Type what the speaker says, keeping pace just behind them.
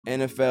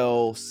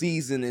NFL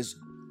season is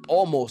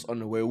almost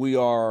underway. We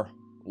are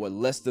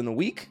less than a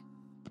week?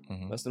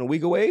 Mm-hmm. Less than a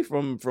week away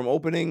from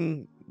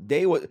opening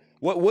day.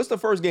 What's the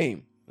first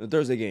game? The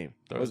Thursday game.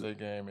 Thursday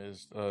game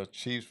is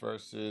Chiefs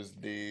versus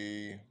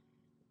I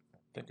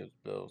think it's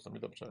Bills. Let me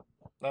double check.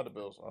 Not the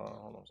Bills.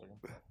 Hold on a second.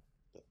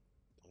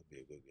 That'd be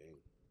a good game.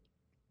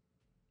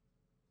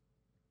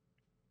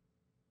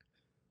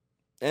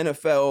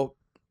 NFL.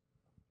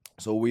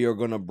 So we are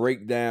going to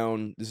break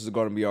down. This is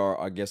going to be our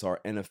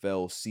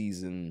NFL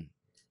season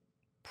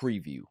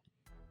preview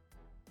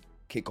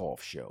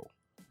kickoff show,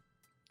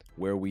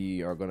 where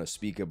we are going to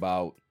speak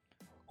about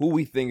who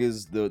we think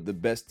is the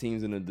best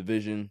teams in the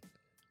division.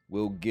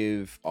 We'll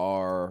give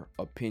our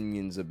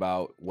opinions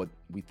about what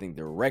we think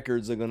their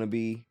records are going to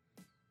be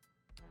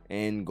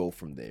and go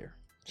from there.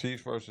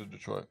 Chiefs versus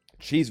Detroit.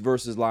 Chiefs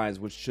versus Lions,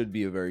 which should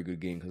be a very good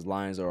game because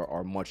Lions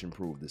are much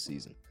improved this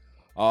season.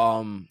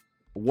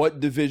 What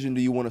division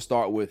do you want to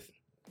start with,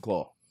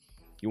 Claw?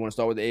 You want to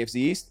start with the AFC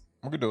East?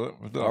 We can do it.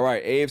 Let's do it. All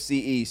right, AFC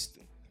East.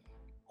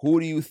 Who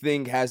do you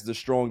think has the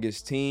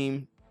strongest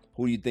team?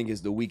 Who do you think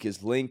is the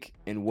weakest link?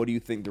 And what do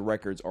you think the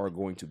records are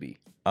going to be?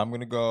 I'm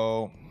going to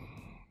go.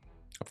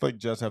 I feel like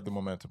Jets have the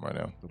momentum right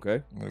now.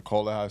 Okay. I'm going to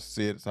call it how I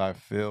see it. It's how I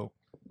feel.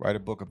 Write a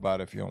book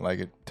about it. If you don't like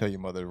it, tell your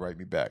mother to write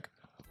me back.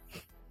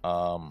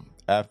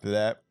 After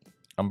that,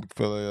 I'm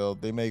feeling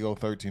they may go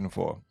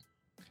 13-4.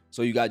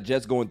 So you got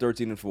Jets going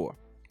 13-4.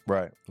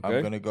 Right. Okay.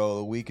 I'm going to go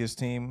the weakest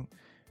team,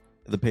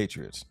 the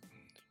Patriots.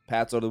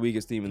 Pats are the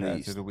weakest team in the Pats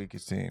East. are the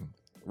weakest team.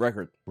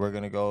 Record. We're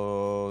going to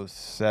go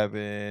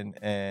 7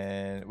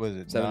 and, what is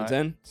it?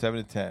 7-10?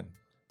 7-10.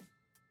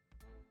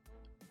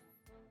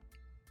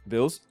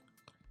 Bills?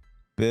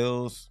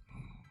 Bills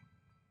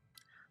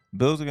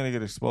are going to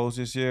get exposed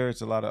this year.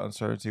 It's a lot of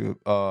uncertainty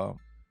with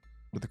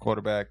the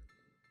quarterback.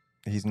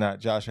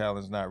 Josh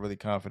Allen's not really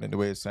confident the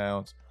way it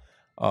sounds.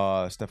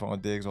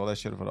 Stephon Diggs, all that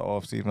shit for the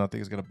offseason, I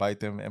think is going to bite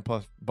them. And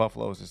plus,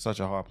 Buffalo is just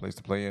such a hard place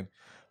to play in.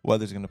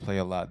 Weather's going to play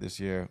a lot this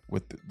year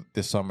with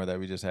this summer that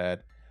we just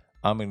had.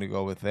 I'm going to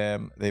go with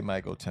them. They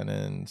might go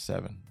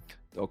 10-7.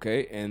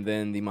 Okay, and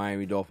then the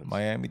Miami Dolphins.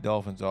 Miami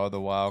Dolphins are the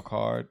wild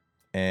card,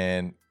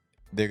 and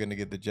they're going to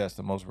get the Jets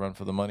the most run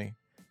for the money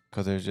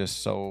because they're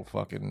just so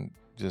fucking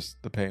just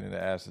the pain in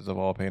the asses of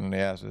all pain in the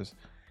asses.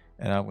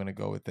 And I'm going to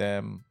go with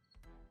them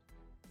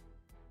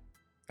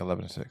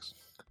 11-6.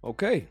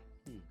 Okay.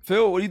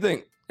 Phil, what do you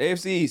think?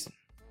 AFC East.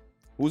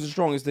 Who's the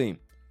strongest team?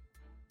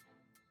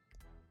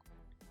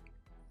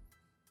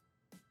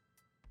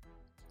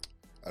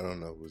 I don't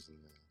know who's in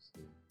there.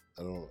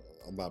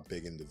 I'm not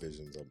big in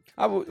divisions.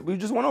 We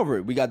just went over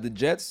it. We got the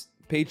Jets,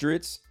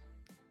 Patriots,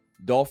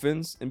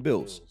 Dolphins, and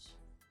Bills.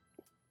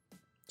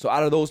 So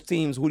out of those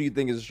teams, who do you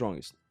think is the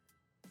strongest?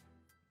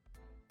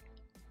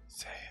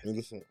 I mean,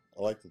 listen,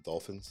 I like the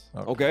Dolphins.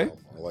 Okay.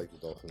 I like the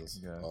Dolphins.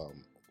 Yeah.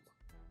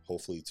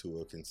 Hopefully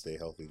Tua can stay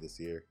healthy this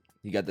year.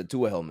 You got the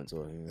Tua helmet.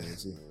 So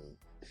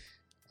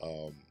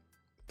They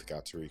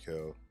got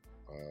Tarico.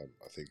 I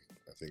think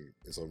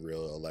it's a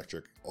real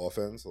electric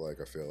offense. Like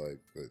I feel like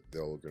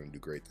they're all going to do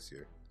great this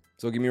year.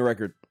 So give me a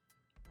record.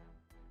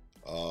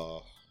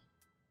 I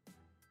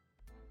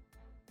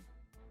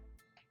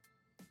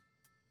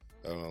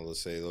don't know. Let's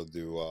say they'll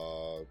do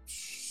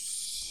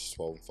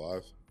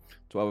 12-5.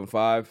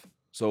 12-5.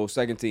 So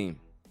second team.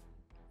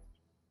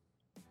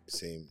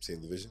 Same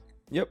division.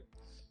 Yep.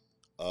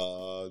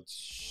 I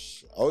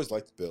always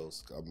like the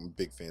Bills. I'm a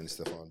big fan of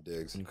Stephon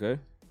Diggs. Okay.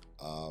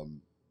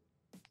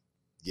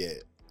 Yeah,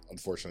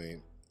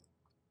 unfortunately,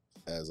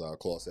 as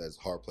Claw says,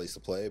 hard place to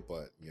play,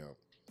 but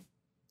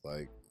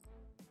like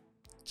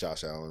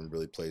Josh Allen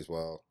really plays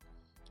well.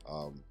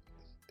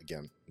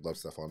 Again, love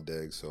Stephon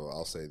Diggs, so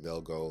I'll say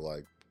they'll go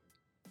like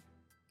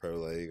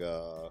probably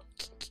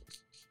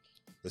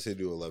let's say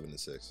do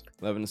 11-6.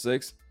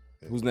 11-6.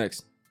 Yeah. Who's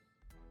next?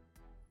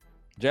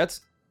 Jets?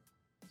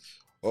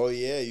 Oh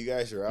yeah, you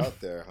guys are out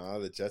there, huh?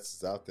 The Jets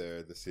is out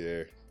there this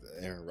year.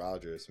 Aaron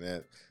Rodgers,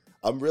 man.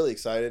 I'm really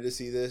excited to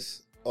see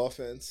this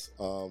offense.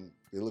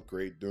 They looked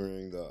great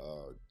during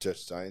the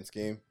Jets-Giants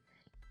game,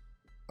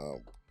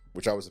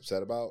 which I was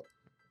upset about.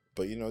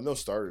 But, no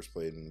starters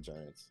played in the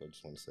Giants, I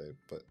just want to say.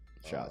 But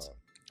Shots.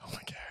 Oh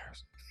my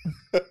cares.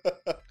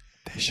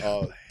 They should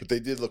play. But they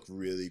did look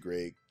really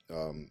great.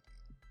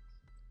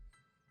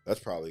 That's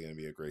probably going to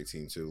be a great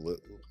team, too.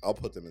 I'll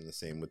put them in the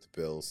same with the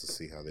Bills to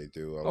see how they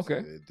do.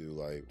 Okay. They do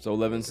like... So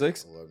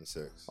 11-6?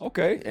 11-6.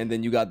 Okay. And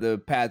then you got the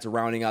Pats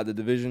rounding out the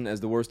division as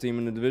the worst team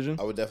in the division?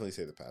 I would definitely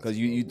say the Pats. Because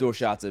you throw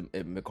shots at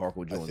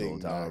McCorkle Jones all I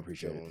think the time. I Mac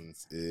appreciate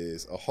Jones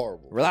is a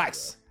horrible...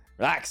 Relax.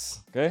 player.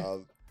 Okay?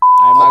 I'm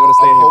not going to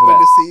stand here for hoping that.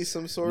 to see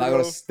some sort I'm not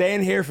going to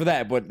stand here for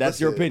that, but that's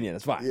your Listen, opinion.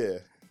 That's fine. Yeah.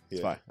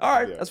 That's fine. All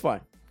right. Yeah. That's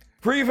fine.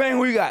 Preview,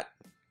 who you got?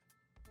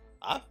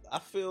 I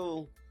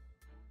feel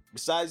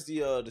besides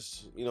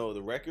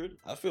the record,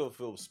 I feel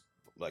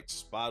like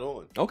spot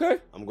on. Okay.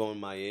 I'm going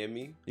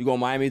Miami. You going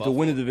Miami to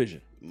win the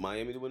division?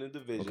 Miami to win the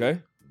division. Okay.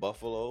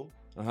 Buffalo,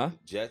 Uh-huh.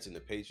 Jets, and the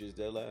Patriots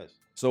dead last.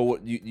 So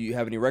what you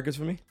have any records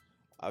for me?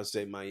 I would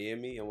say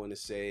Miami. I want to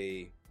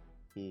say,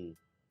 I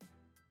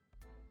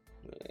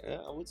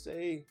would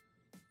say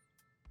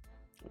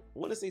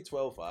want to say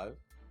 12-5.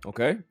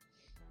 Okay.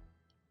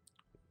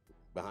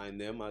 Behind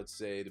them, I'd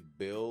say the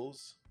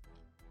Bills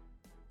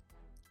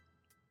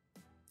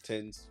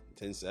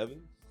 10-7.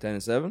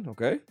 10-7.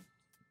 Okay.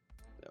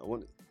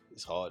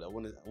 It's hard. I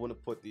want to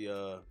put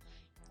the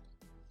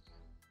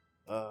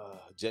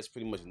Jets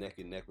pretty much neck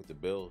and neck with the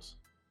Bills,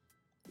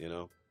 you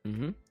know.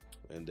 Mm-hmm.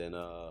 And then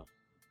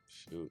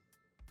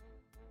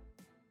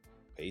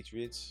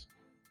Patriots.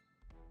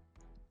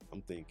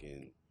 I'm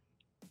thinking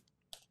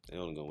they're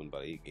only gonna win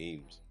about 8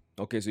 games.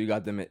 Okay, so you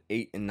got them at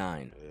 8 and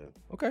 9. Yeah.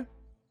 Okay,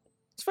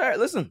 it's fair.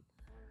 Listen,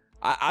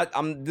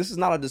 I'm. This is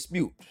not a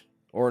dispute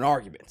or an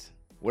argument.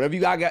 Whatever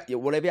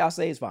whatever y'all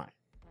say is fine.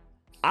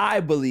 I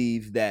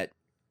believe that.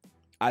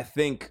 I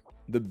think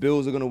the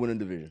Bills are gonna win a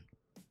division.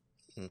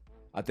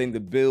 I think the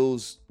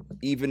Bills,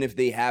 even if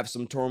they have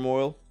some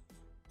turmoil,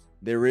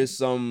 there is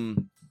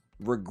some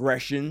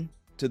regression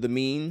to the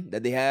mean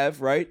that they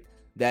have, right?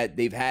 That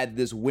they've had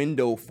this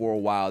window for a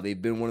while.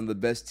 They've been one of the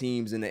best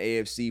teams in the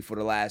AFC for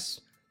the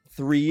last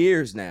 3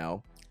 years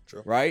now,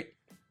 True. right?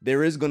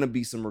 There is going to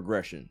be some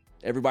regression.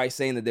 Everybody's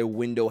saying that their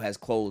window has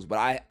closed,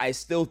 but I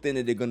still think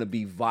that they're going to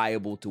be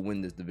viable to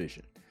win this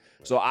division.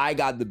 So I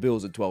got the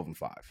Bills at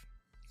 12-5.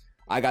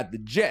 I got the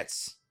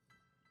Jets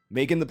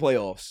making the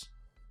playoffs,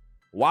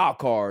 wild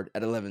card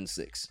at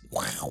 11-6.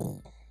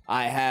 Wow.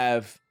 I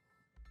have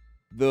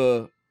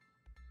the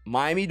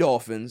Miami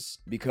Dolphins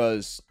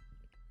because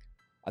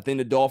I think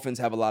the Dolphins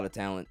have a lot of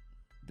talent.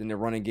 Then their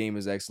running game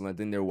is excellent.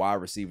 Then their wide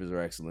receivers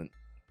are excellent.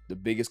 The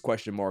biggest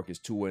question mark is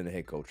Tua and the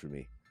head coach for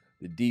me.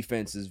 The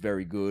defense is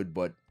very good,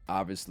 but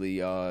obviously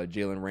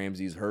Jalen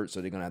Ramsey's hurt,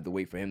 so they're gonna have to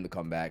wait for him to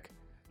come back.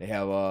 They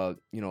have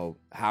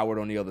Howard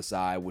on the other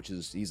side,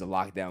 he's a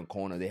lockdown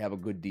corner. They have a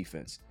good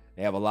defense.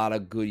 They have a lot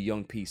of good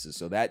young pieces.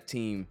 So that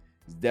team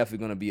is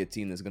definitely gonna be a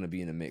team that's gonna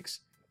be in the mix.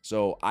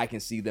 So I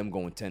can see them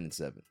going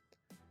 10-7.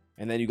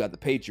 And then you got the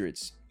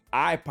Patriots.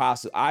 I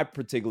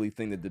particularly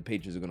think that the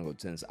Patriots are going to go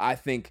 10. I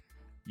think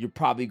you're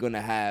probably going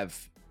to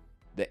have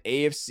the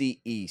AFC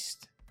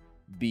East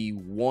be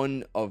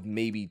one of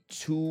maybe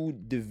 2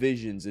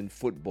 divisions in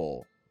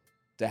football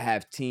to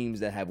have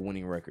teams that have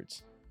winning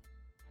records.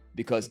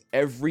 Because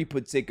every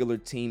particular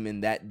team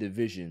in that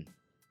division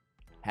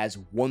has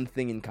one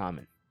thing in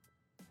common.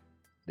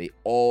 They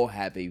all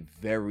have a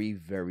very,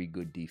 very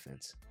good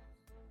defense.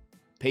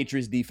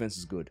 Patriots defense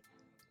is good,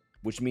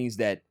 which means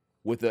that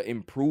with an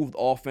improved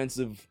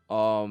offensive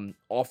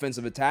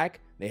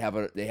attack, they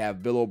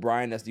have Bill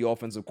O'Brien, that's the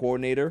offensive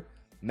coordinator.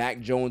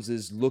 Mac Jones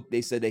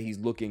they said that he's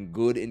looking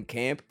good in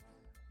camp.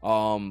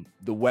 The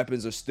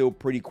weapons are still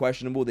pretty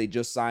questionable. They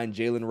just signed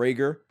Jalen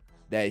Reagor,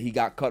 that he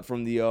got cut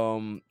from the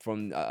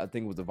I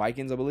think it was the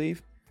Vikings, I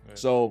believe. Right.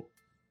 So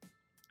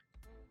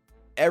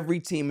every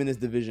team in this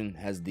division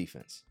has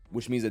defense,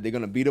 which means that they're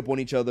going to beat up on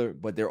each other,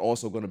 but they're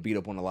also going to beat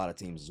up on a lot of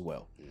teams as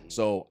well.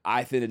 So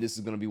I think that this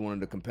is going to be one of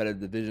the competitive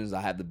divisions.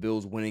 I have the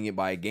Bills winning it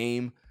by a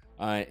game,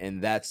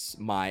 and that's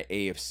my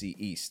AFC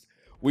East.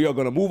 We are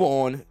going to move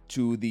on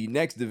to the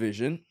next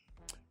division,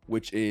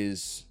 which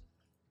is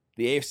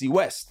the AFC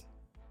West.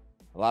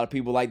 A lot of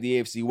people like the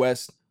AFC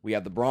West. We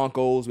have the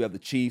Broncos, we have the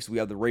Chiefs, we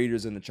have the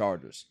Raiders, and the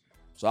Chargers.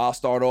 So I'll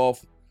start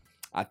off.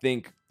 I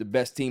think the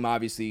best team,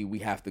 obviously, we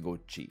have to go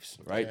Chiefs,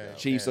 right? Yeah,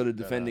 Chiefs are the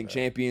defending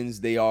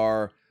champions. They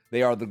are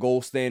the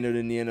gold standard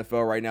in the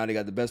NFL right now. They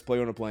got the best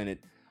player on the planet,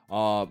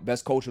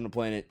 best coach on the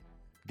planet.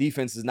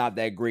 Defense is not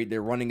that great.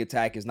 Their running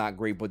attack is not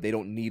great, but they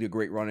don't need a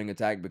great running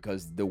attack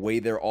because the way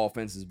their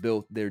offense is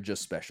built, they're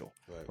just special,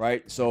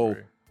 right? So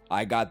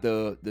I got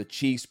the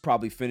Chiefs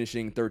probably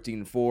finishing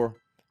 13-4,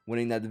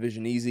 winning that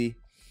division easy.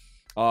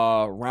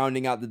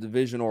 Rounding out the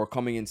division or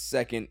coming in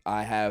second,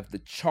 I have the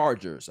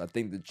Chargers. I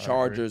think the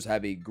Chargers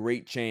have a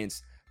great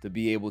chance to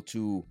be able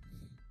to,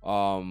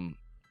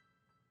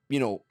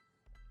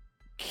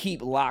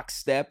 keep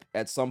lockstep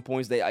at some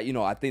points.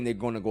 I think they're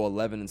going to go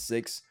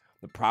 11-6.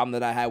 The problem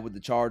that I have with the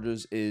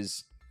Chargers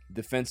is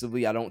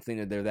defensively, I don't think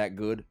that they're that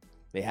good.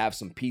 They have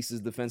some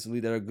pieces defensively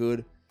that are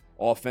good.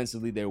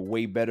 Offensively, they're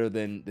way better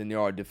than they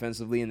are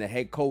defensively. And the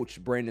head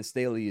coach, Brandon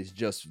Staley, is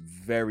just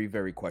very,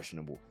 very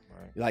questionable.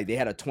 Right. Like, they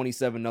had a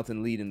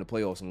 27-0 lead in the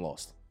playoffs and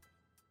lost.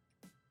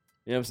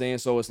 You know what I'm saying?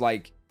 So it's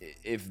like,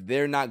 if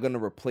they're not going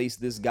to replace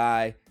this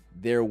guy,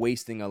 they're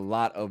wasting a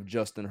lot of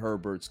Justin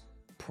Herbert's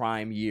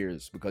prime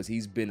years because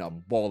he's been a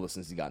baller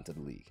since he got into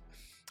the league.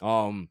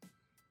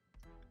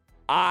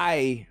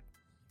 I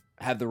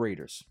have the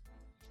Raiders.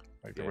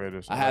 Like the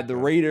Raiders. I had the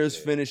Raiders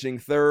finishing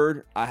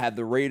third. I had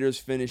the Raiders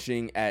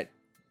finishing at,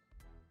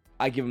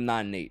 I give them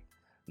 9-8.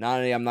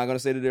 9-8. I'm not going to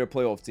say that they're a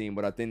playoff team,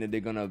 but I think that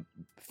they're going to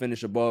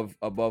finish above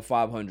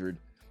 500.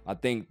 I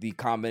think the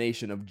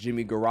combination of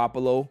Jimmy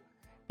Garoppolo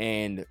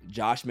and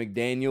Josh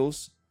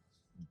McDaniels,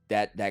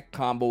 that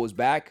combo is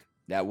back.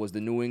 That was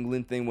the New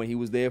England thing when he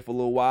was there for a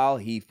little while.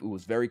 He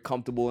was very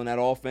comfortable in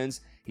that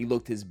offense. He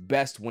looked his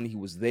best when he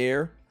was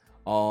there,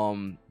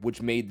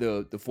 which made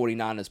the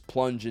 49ers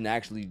plunge and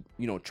actually,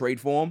 trade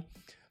for him.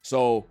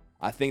 So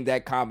I think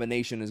that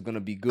combination is going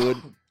to be good.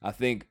 I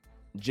think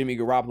Jimmy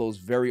Garoppolo is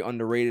very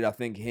underrated. I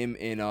think him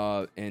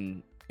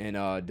and and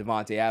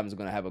Devontae Adams are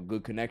going to have a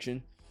good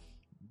connection.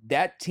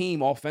 That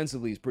team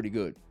offensively is pretty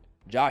good.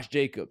 Josh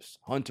Jacobs,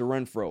 Hunter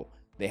Renfrow.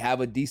 They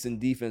have a decent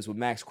defense with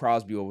Max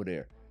Crosby over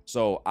there.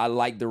 So I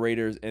like the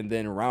Raiders. And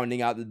then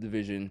rounding out the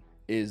division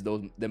is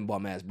them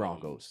bum-ass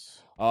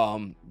Broncos.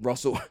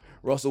 Russell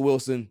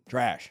Wilson,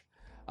 trash.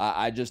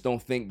 I just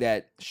don't think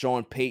that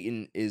Sean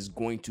Payton is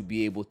going to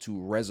be able to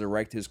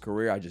resurrect his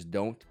career. I just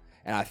don't.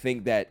 And I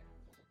think that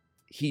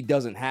he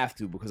doesn't have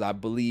to, because I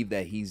believe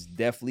that he's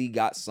definitely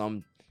got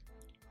some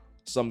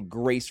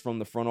grace from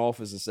the front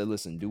office and said,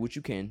 listen, do what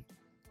you can.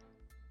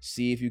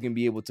 See if you can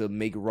be able to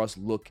make Russ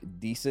look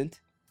decent.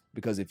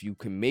 Because if you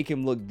can make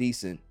him look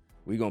decent,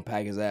 we're going to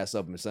pack his ass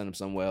up and send him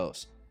somewhere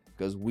else.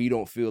 Because we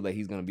don't feel that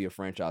he's going to be a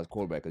franchise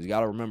quarterback. Because you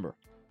got to remember,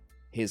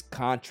 his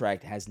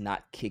contract has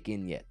not kicked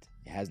in yet.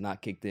 It has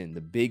not kicked in.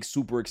 The big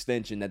super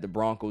extension that the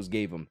Broncos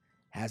gave him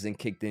hasn't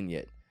kicked in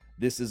yet.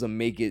 This is a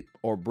make it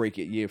or break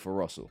it year for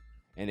Russell.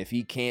 And if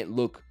he can't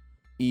look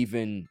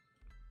even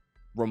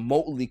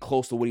remotely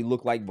close to what he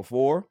looked like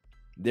before,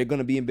 they're going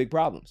to be in big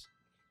problems.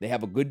 They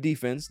have a good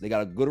defense. They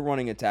got a good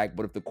running attack.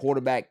 But if the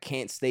quarterback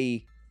can't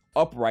stay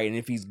upright, and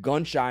if he's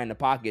gun shy in the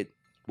pocket,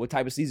 what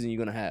type of season are you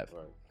going to have?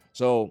 Right.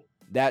 So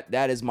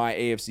that is my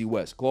AFC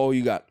West. Chloe,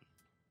 you got?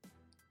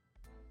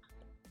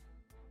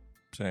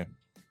 Same.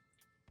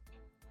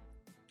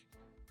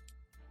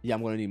 Yeah,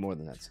 I'm going to need more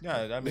than that.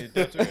 Yeah, I mean,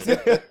 that's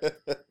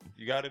it.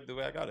 You got it the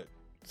way I got it.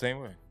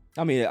 Same way.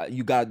 I mean,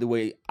 you got it the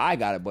way I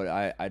got it, but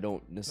I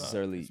don't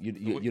necessarily.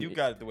 No, you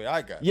got it the way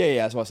I got it.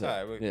 Yeah, that's what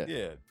I said. Right,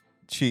 yeah.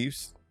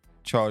 Chiefs,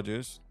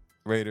 Chargers,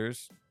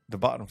 Raiders, the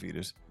bottom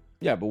feeders.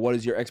 Yeah, but what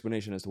is your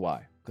explanation as to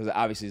why? Because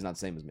obviously it's not the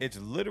same as me. It's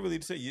literally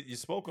to say you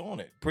spoke on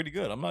it pretty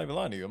good. I'm not even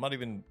lying to you. I'm not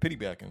even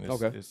piggybacking.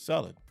 Okay. It's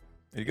solid.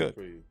 You're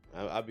good.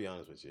 I'll be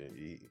honest with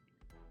you.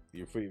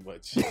 You're pretty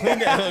much. What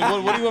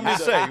do you want me to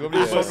say? You want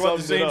me to talk about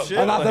the same shit?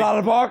 I knocked it out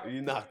of the park?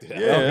 You knocked it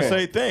out. Yeah, okay.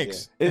 Say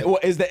thanks. Yeah.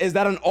 Is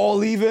that an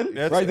all even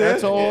right there?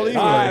 That's all even.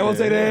 All right, we'll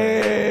take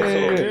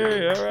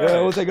that.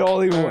 Yeah, we'll take it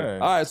all even. All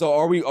right, so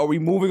are we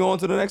moving on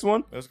to the next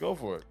one? Let's go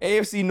for it.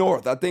 AFC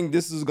North. I think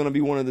this is going to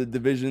be one of the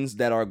divisions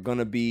that are going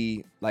to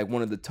be like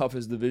one of the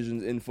toughest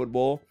divisions in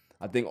football.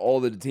 I think all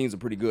of the teams are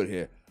pretty good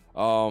here.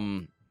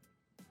 Who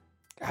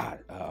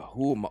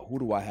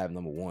do I have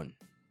number one?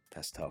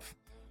 That's tough.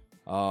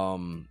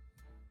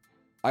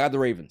 I got the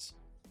Ravens.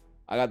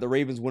 I got the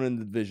Ravens winning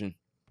the division.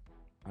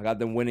 I got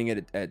them winning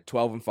it at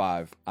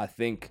 12-5. I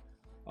think,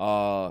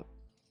 the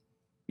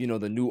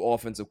new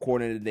offensive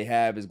coordinator they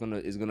have is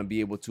gonna be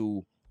able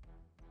to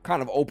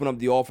kind of open up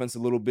the offense a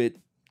little bit,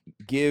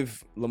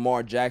 give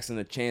Lamar Jackson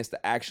a chance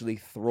to actually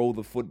throw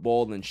the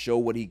football and show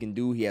what he can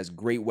do. He has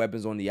great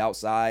weapons on the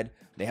outside.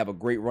 They have a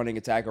great running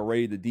attack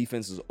already. The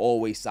defense is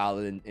always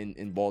solid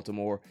in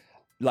Baltimore.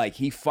 Like,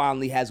 he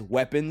finally has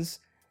weapons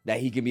that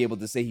he can be able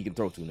to say he can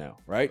throw to now,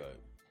 right?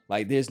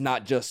 Like, there's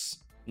not just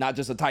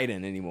a tight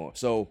end anymore.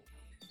 So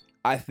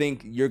I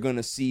think you're going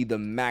to see the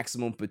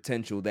maximum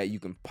potential that you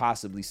can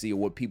possibly see, or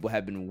what people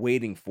have been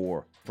waiting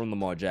for from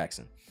Lamar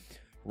Jackson.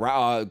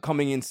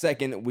 Coming in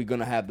second, we're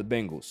going to have the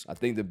Bengals. I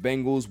think the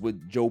Bengals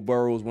with Joe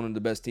Burrow is one of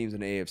the best teams in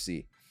the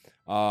AFC.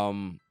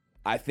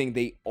 I think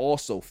they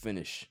also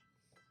finish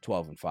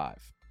 12-5.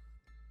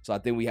 So I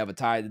think we have a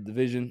tie at the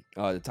division.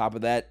 The top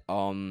of that,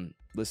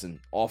 listen,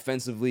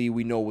 offensively,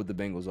 we know what the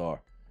Bengals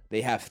are. They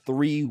have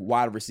 3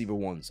 wide receiver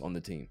ones on the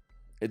team.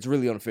 It's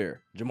really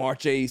unfair. Jamar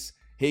Chase,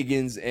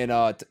 Higgins,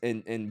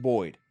 and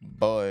Boyd.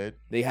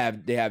 They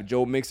have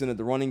Joe Mixon at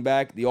the running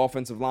back. The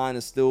offensive line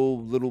is still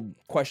a little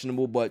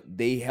questionable, but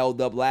they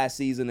held up last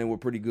season and were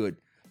pretty good.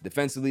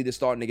 Defensively, they're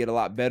starting to get a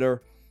lot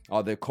better.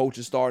 Their coach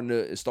is starting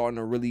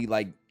to really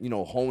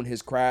hone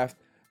his craft.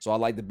 So I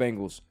like the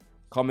Bengals.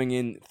 Coming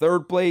in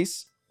third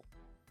place.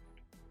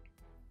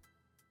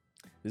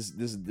 This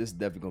is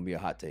definitely gonna be a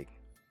hot take.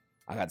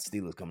 I got the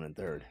Steelers coming in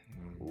third.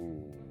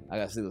 I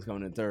got the Steelers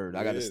coming in third.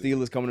 I got the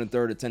Steelers coming in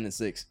third at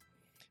 10-6.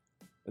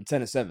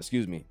 10-7,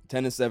 excuse me.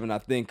 10-7. I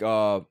think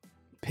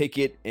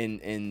Pickett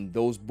and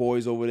those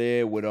boys over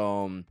there with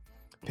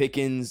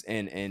Pickens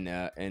and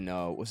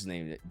what's his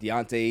name?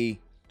 Deontay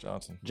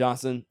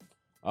Johnson.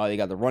 They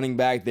got the running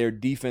back. Their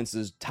defense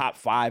is top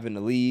 5 in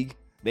the league.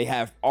 They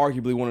have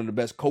arguably one of the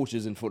best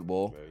coaches in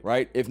football,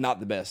 right? If not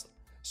the best.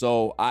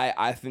 So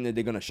I think that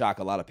they're going to shock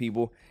a lot of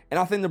people. And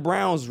I think the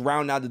Browns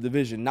round out the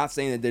division. Not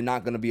saying that they're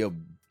not going to be a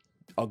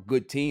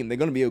good team. They're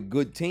going to be a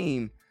good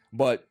team.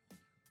 But,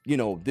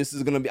 this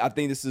is going to be – I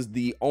think this is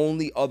the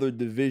only other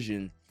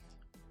division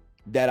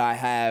that I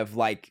have,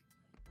 like,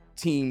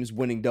 teams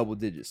winning double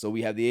digits. So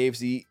we have the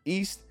AFC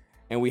East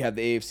and we have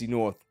the AFC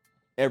North.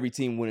 Every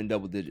team winning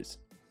double digits.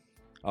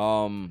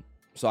 So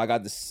I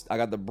got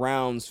the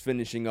Browns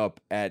finishing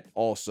up at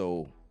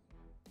also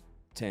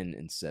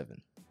 10-7.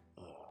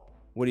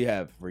 What do you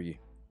have, Ricky?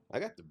 I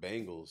got the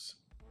Bengals.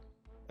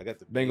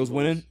 Bengals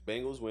winning?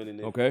 Bengals winning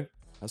it. Okay,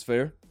 that's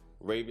fair.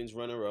 Ravens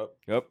runner up.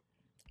 Yep,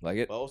 like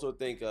it. I also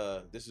think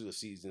this is a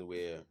season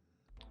where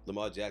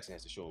Lamar Jackson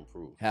has to show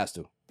improve. Has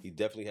to. He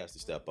definitely has to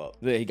step up.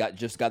 Yeah, he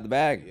just got the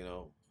bag.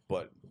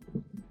 But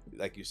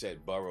like you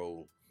said,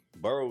 Burrow,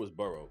 Burrow is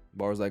Burrow.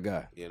 Burrow's that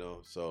guy. You know,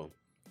 so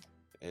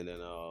and then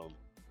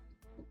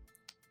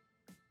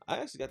I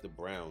actually got the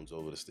Browns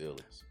over the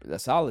Steelers.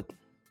 That's solid.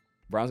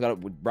 Browns got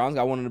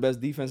one of the best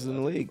defenses in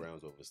the league.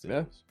 Browns over the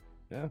Steelers.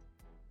 Yeah.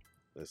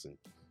 Listen.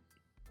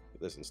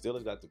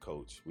 Steelers got the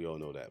coach. We all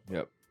know that.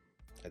 Yep.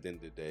 At the end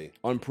of the day,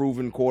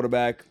 unproven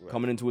quarterback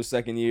coming into his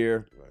second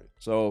year. Right.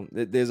 So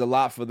there's a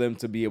lot for them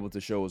to be able to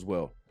show as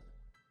well.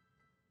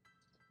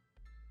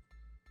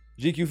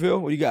 GQ Phil,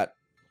 what do you got?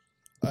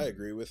 I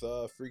agree with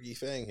Freaky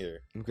Fang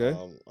here. Okay.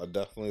 I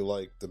definitely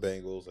like the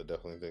Bengals. I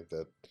definitely think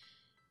that.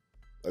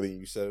 I mean,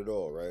 you said it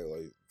all, right?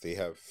 Like they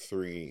have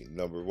 3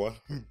 number 1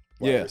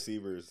 wide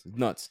receivers.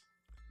 Nuts.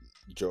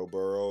 Joe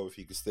Burrow, if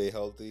he could stay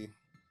healthy,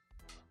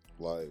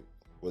 like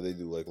what they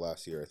do like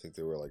last year, I think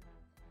they were like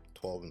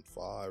 12-5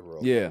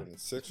 or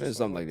 11-6 or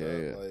something like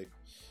that. Yeah. Like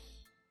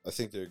I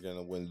think they're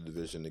gonna win the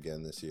division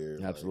again this year.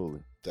 Absolutely.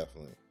 Like,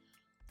 definitely.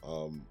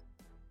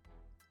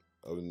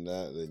 Other than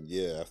that, then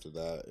after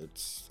that,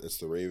 it's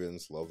the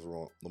Ravens. Love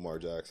Lamar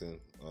Jackson.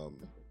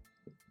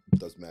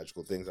 Does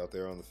magical things out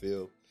there on the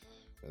field.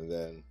 And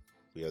then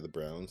we have the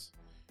Browns,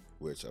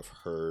 which I've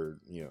heard,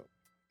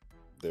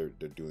 they're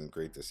doing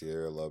great this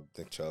year. I love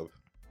Nick Chubb.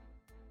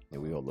 Yeah,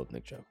 we all love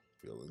Nick Chubb.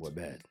 What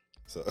bad?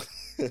 So,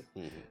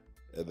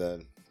 and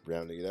then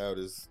rounding it out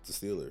is the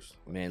Steelers.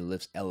 Man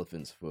lifts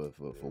elephants for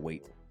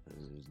weight.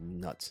 It's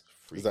nuts.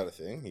 Is that a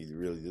thing? He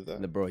really did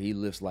that? Bro, he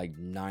lifts like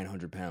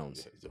 900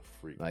 pounds. Yeah, he's a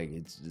freak. Like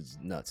it's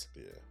nuts.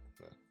 Yeah.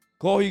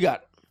 Cole, who you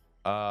got?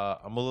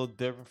 I'm a little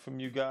different from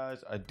you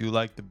guys. I do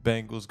like the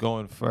Bengals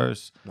going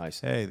first.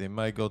 Nice. Hey, they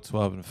might go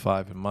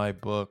 12-5 in my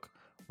book.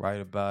 Write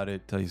about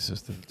it. Tell your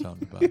sister to tell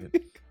me about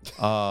it.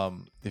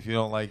 If you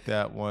don't like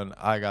that one,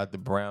 I got the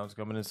Browns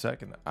coming in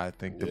second. I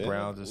think the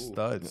Browns are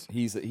studs.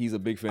 He's a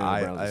big fan of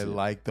the Browns. I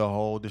like the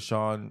whole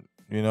Deshaun,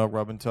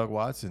 rub and tug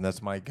Watson.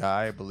 That's my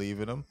guy. I believe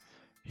in him.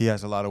 He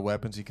has a lot of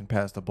weapons he can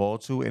pass the ball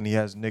to, and he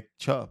has Nick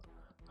Chubb.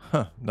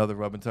 Another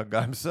rub and tug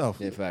guy himself.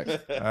 Yeah, facts.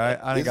 All right,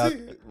 I got.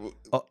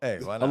 Oh, hey,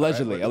 why not?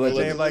 Allegedly, right? With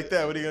a name like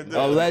that, what are you gonna do?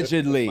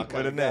 Allegedly, My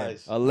kind of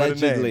guys.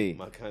 allegedly.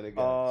 My kind of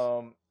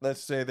guys.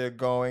 Let's say they're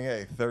going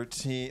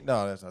 13.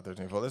 No, that's not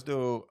 13-4. Let's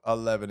do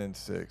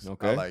 11-6.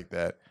 Okay. I like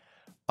that.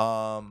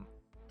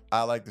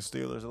 I like the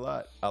Steelers a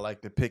lot. I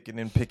like the Pickett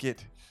and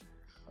Pickett.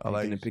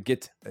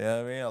 Pickett. Yeah,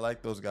 I mean, I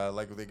like those guys. I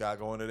like what they got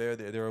going there.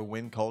 They're a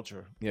win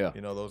culture. Yeah.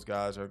 Those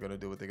guys are gonna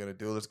do what they're gonna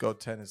do. Let's go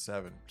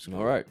 10-7.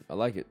 All right, I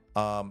like it.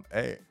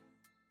 Hey,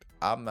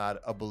 I'm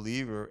not a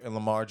believer in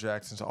Lamar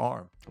Jackson's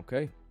arm.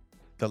 Okay.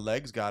 The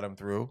legs got him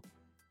through.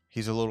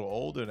 He's a little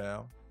older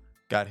now.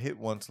 Got hit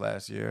once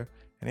last year,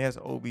 and he has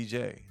OBJ.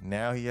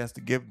 Now he has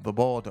to give the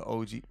ball to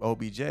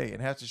OBJ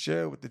and has to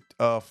share it with the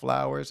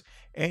Flowers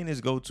and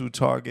his go-to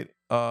target,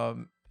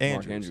 Andrews.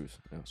 Mark Andrews.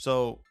 Yeah.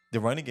 So the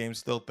running game's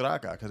still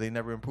Traca because they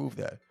never improved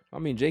that. I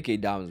mean, J.K.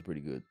 Dobbins is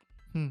pretty good.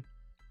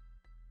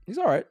 He's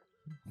all right.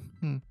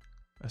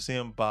 I see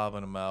him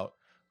bobbing him out.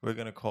 We're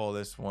gonna call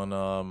this one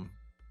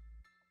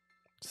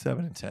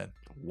 7-10.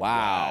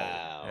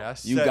 Wow. Yeah,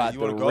 You got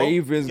the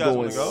Ravens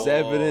going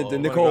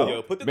 7-10. Nicole,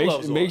 Yo, put the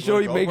gloves on. make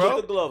sure you make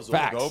Put the gloves on.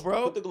 Facts. Go,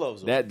 bro. Put the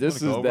gloves on.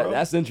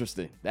 That's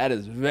interesting. That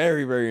is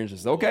very, very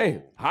interesting.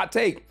 Okay, hot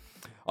take.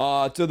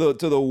 To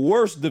the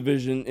worst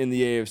division in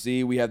the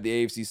AFC, we have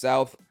the AFC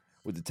South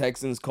with the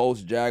Texans,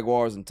 Colts,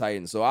 Jaguars, and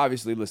Titans. So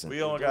obviously, listen, We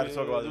don't got to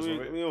talk about this.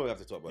 We don't have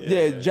to talk about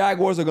yeah, that.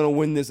 Jaguars are gonna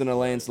win this in a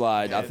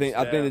landslide. I think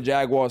down. the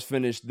Jaguars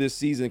finish this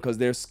season because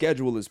their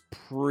schedule is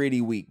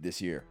pretty weak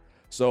this year.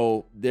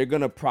 So they're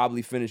gonna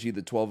probably finish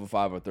either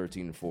 12-5 or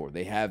 13-4.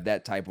 They have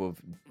that type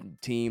of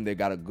team. They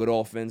got a good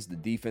offense. The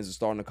defense is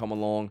starting to come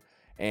along,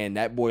 and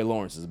that boy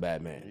Lawrence is a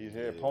bad man. He's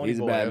here, Pony He's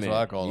a Boy, bad that's man.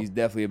 what I call him. He's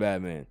definitely a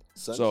bad man.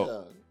 Sunshine.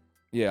 So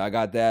yeah, I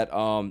got that.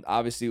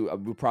 Obviously,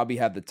 we'll probably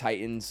have the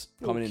Titans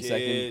coming in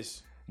second.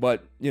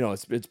 But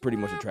it's pretty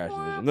much a trash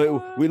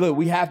division.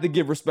 We have to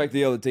give respect to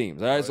the other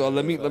teams. All right, so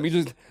let me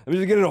just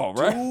get it off,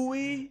 right? Do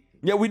we?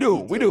 Yeah, we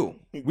do.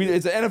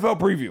 It's an NFL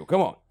preview.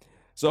 Come on.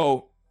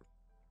 So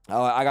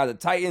I got the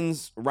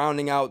Titans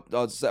rounding out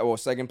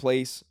second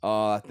place.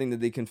 I think that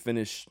they can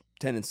finish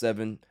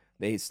 10-7.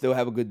 They still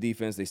have a good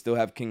defense. They still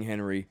have King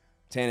Henry.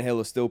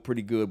 Tannehill is still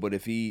pretty good, but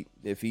if he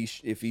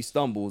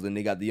stumbles, then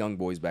they got the young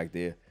boys back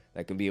there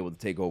that can be able to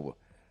take over.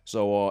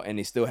 So and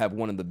they still have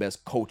one of the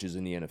best coaches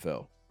in the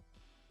NFL.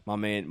 My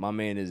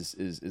man is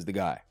the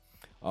guy.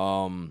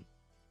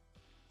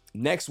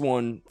 Next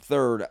one,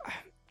 third.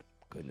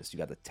 Goodness, you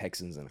got the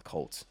Texans and the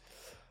Colts.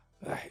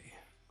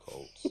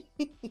 Colts.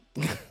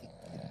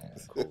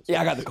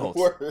 Yeah, I got the Colts.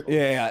 Word.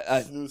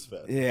 Yeah, Snooze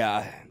fest.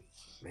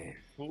 man.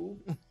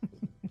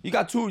 You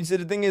got two. See,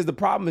 the thing is, the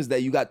problem is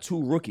that you got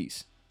two rookie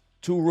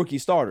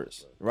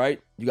starters, right?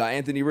 You got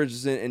Anthony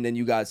Richardson, and then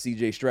you got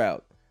C.J.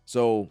 Stroud.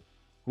 So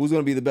who's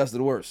going to be the best of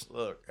the worst?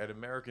 Look, at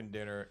American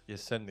dinner, you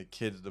send the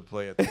kids to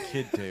play at the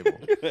kid table.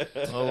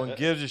 No one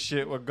gives a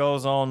shit what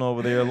goes on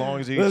over there as long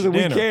as you eat your We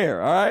dinner.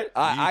 care, all right?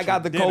 I eat got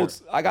your the dinner.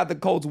 Colts. I got the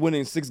Colts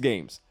winning 6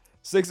 games,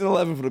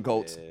 6-11 for the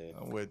Colts,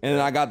 I'm with and then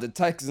that. I got the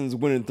Texans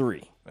winning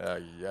 3. Yeah.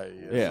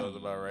 Yeah. Sounds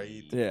about right.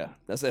 Yeah,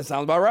 that sounds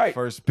about right.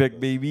 First pick,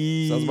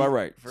 baby. Sounds about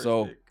right. First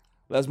So pick.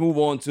 Let's move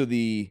on to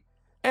the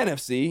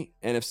NFC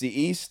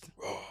East.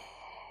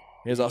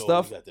 Here's our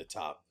stuff. Who's at the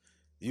top?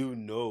 You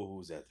know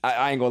who's at the top.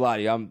 I ain't gonna lie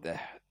to you.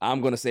 I'm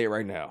gonna say it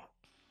right now.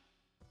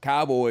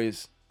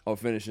 Cowboys are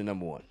finishing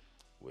number 1.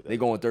 They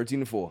going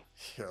 13-4.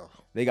 Yo.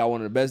 They got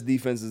one of the best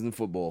defenses in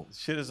football.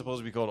 Shit is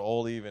supposed to be called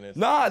all even.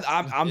 Nah,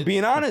 I'm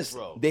being honest.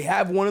 Bro. They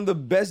have one of the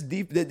best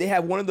They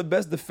have one of the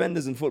best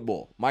defenders in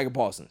football, Michael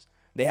Parsons.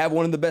 They have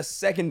one of the best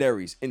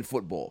secondaries in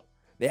football.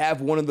 They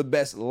have one of the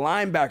best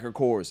linebacker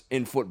cores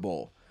in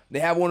football. They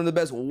have one of the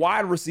best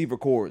wide receiver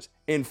cores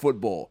in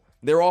football.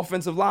 Their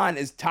offensive line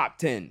is top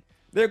 10.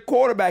 Their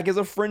quarterback is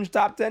a fringe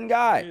top 10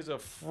 guy. He's a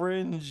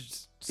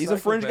fringe. He's a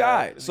fringe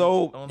guy.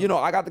 So,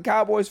 I got the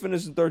Cowboys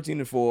finishing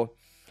 13-4.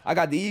 I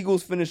got the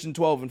Eagles finishing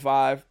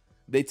 12-5.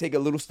 They take a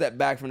little step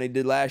back from what they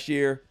did last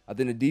year. I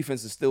think the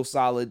defense is still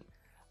solid.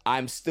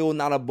 I'm still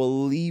not a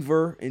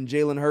believer in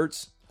Jalen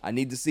Hurts. I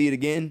need to see it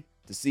again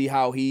to see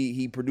how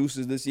he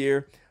produces this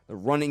year. The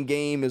running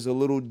game is a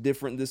little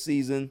different this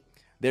season.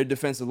 Their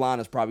defensive line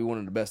is probably one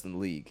of the best in the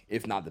league,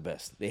 if not the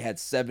best. They had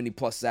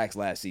 70-plus sacks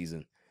last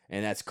season,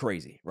 and that's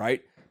crazy,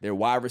 right? Their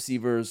wide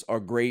receivers are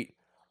great,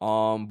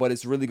 but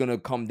it's really going to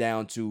come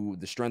down to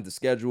the strength of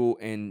schedule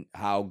and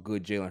how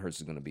good Jalen Hurts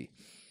is going to be.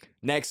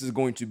 Next is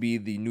going to be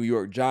the New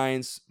York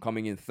Giants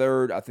coming in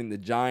third. I think the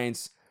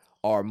Giants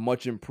are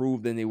much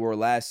improved than they were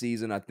last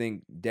season. I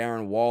think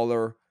Darren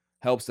Waller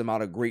helps them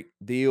out a great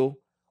deal.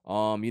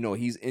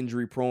 He's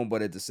injury prone,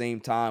 but at the same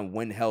time,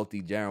 when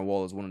healthy, Darren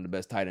Waller is one of the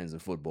best tight ends in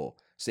football.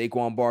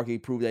 Saquon Barkley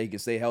proved that he could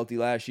stay healthy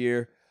last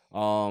year.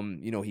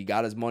 He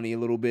got his money a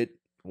little bit,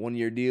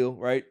 1-year deal,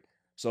 right?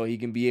 So he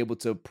can be able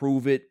to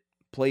prove it,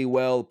 play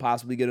well,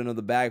 possibly get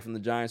another bag from the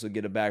Giants or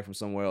get a bag from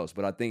somewhere else.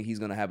 But I think he's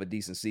going to have a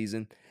decent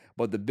season.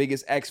 But the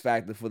biggest X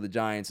factor for the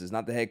Giants is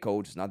not the head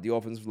coach, it's not the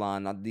offensive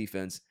line, not the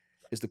defense,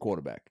 it's the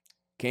quarterback.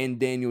 Can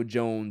Daniel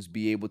Jones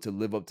be able to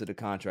live up to the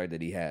contract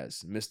that he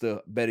has?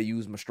 Mr. Better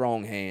use my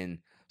strong hand,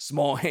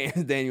 small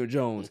hands, Daniel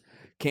Jones.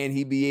 Can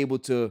he be able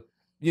to,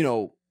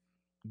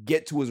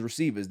 get to his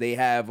receivers? They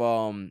have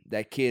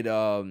that kid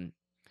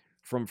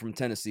from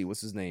Tennessee.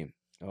 What's his name?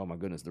 Oh my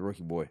goodness, the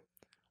rookie boy.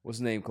 What's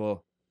his name,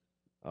 Cole?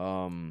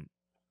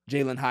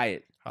 Jalen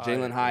Hyatt.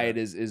 Jalen Hyatt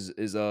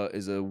is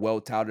a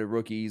well-touted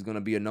rookie. He's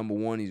gonna be a number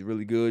 1. He's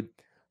really good.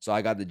 So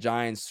I got the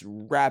Giants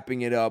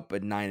wrapping it up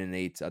at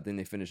 9-8. I think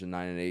they finished at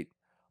 9-8.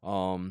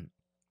 And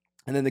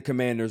then the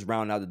Commanders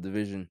round out the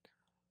division.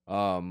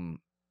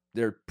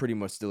 They're pretty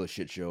much still a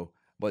shit show.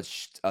 But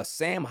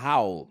Sam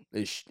Howell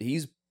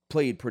he's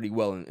played pretty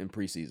well in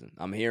preseason.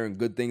 I'm hearing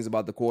good things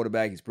about the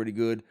quarterback. He's pretty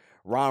good.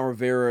 Ron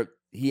Rivera,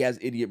 he has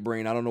idiot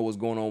brain. I don't know what's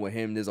going on with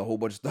him. There's a whole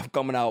bunch of stuff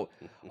coming out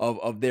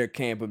of their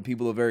camp, and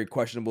people are very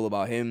questionable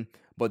about him.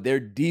 But their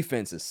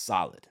defense is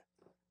solid.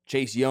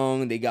 Chase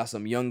Young, they got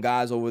some young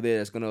guys over there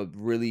that's going to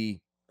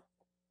really,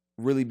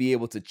 really be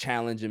able to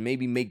challenge and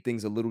maybe make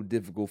things a little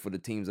difficult for the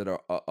teams that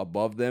are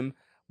above them.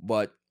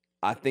 But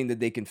I think that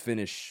they can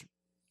finish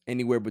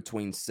anywhere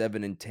between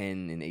 7-10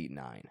 and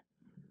 8-9.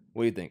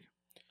 What do you think?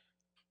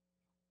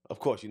 Of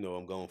course,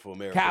 I'm going for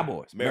America.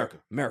 Cowboys. America.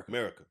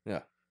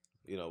 Yeah.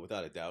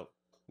 Without a doubt.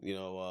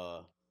 I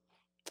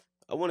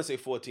want to say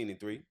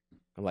 14-3.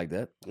 I like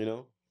that.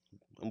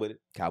 I'm with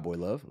it. Cowboy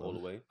love. All the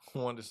way. I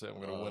wanted to say I'm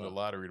going to win the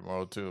lottery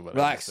tomorrow too, but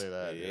relax. I didn't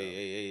say that.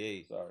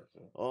 Hey. Sorry.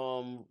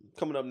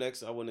 Coming up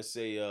next, I want to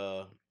say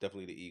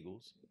definitely the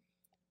Eagles.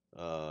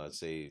 I'd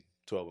say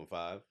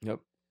 12-5. Yep.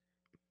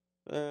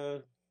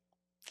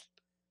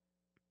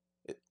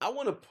 I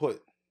want to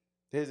put.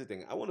 Here's the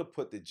thing. I want to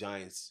put the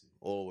Giants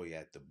all the way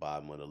at the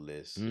bottom of the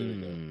list.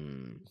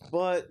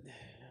 But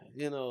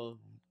the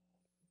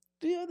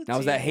other. Now,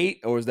 is that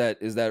hate or is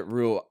that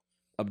real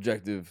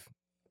objective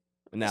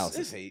analysis?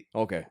 It's hate.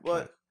 Okay.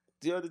 But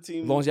the other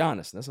team. As long as you're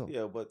honest, that's all.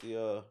 Yeah, but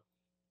the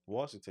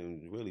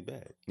Washington really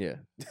bad. Yeah.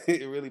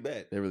 They're really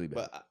bad. They're really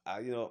bad. But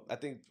I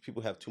think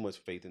people have too much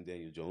faith in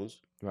Daniel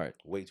Jones. Right.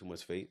 Way too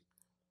much faith.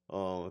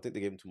 I think they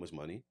gave him too much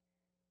money,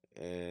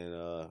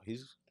 and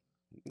he's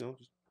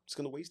just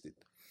gonna waste it.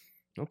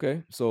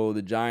 Okay, so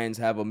the Giants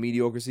have a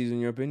mediocre season,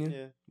 in your opinion?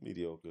 Yeah,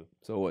 mediocre.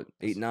 So what,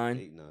 8-9?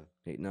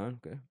 8-9. 8-9,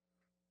 okay.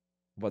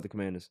 What about the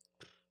Commanders?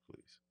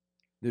 Please.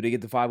 Do they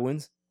get the 5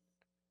 wins?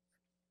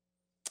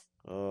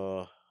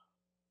 Come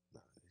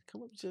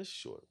up just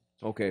short.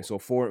 Okay, so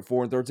 4-13?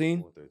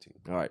 4-13.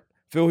 All right.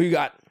 Phil, who you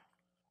got?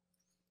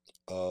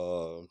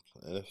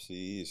 NFC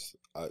East.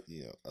 I'd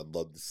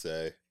love to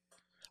say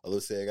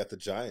I got the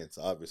Giants,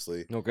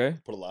 obviously. Okay.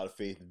 Put a lot of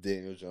faith in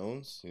Daniel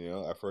Jones.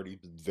 I've heard he's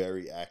been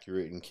very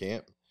accurate in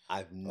camp.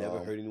 I've never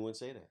heard anyone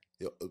say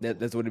that.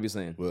 That's what he'd be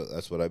saying. Well,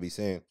 that's what I'd be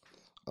saying.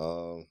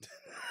 A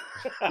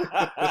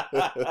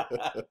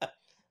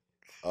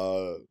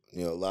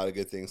lot of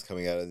good things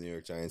coming out of the New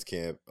York Giants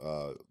camp.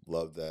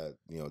 Love that,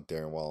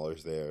 Darren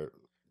Waller's there.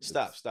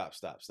 Stop. Let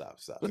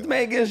the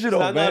man get his shit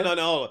off, man.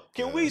 No.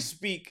 Can we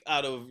speak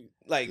out of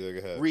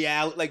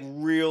reality,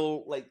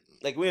 real, like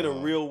we're in a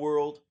real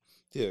world?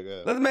 Yeah, go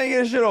ahead. Let the man get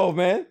his shit off,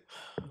 man.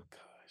 Oh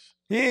gosh.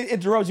 He didn't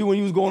interrupt you when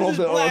you was going off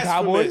the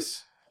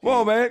Cowboys. Come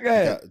on, man. Go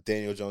ahead.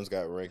 Daniel Jones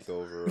got ranked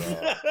over.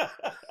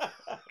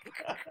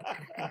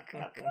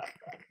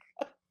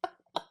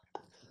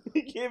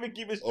 He can't even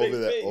keep a straight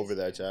face. Over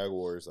that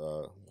Jaguars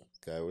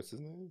guy, what's his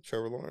name?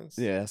 Trevor Lawrence?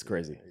 Yeah, that's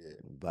crazy. Yeah.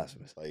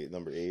 Blasphemous. Like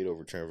number 8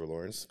 over Trevor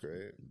Lawrence.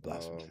 Great.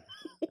 Blasphemous.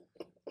 I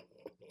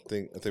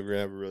think we're gonna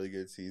have a really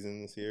good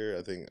season this year.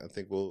 I think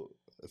we'll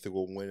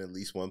win at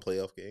least one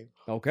playoff game.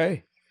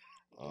 Okay.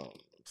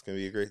 It's gonna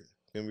be a great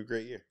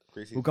year.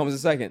 Great season. Who comes in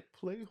second?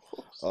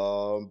 Playoffs.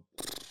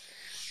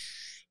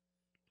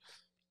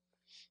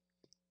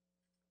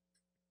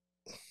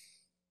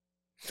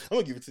 I'm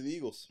gonna give it to the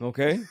Eagles.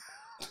 Okay.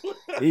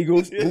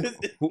 Eagles.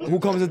 Who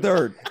comes in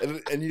third?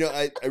 And you know,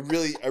 I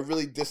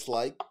really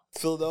dislike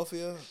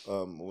Philadelphia.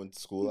 I went to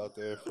school out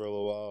there for a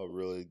little while. I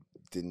really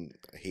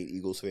I hate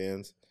Eagles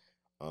fans.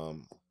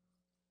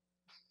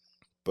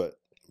 But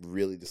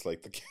really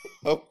dislike the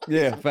Cowboys.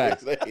 Yeah,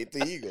 facts. I hate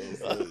the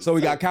Eagles. So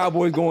we got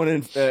Cowboys going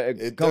in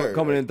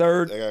coming in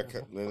third.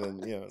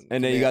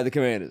 And then you got the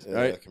Commanders,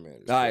 right?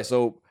 Commanders. All right,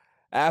 so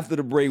after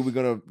the break, we're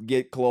gonna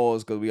get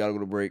Claus because we gotta go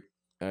to break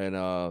and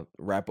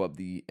wrap up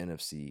the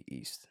NFC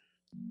East.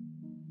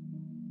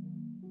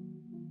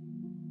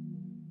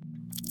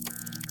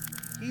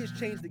 He has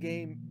changed the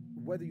game,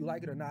 whether you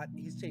like it or not.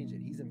 He's changed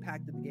it. He's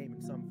impacted the game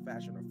in some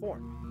fashion or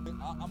form.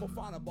 I'm gonna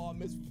find a bar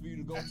mitzvah for you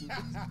to go to,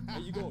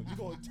 and you gonna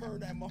turn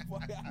that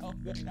motherfucker out.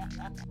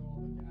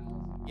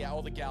 Yeah,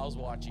 all the gals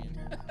watching.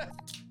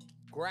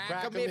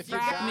 Crack him if you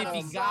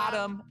got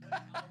him.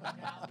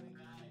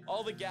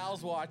 All the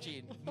gals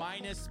watching.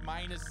 Minus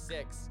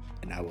 6.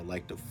 And I would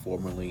like to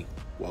formally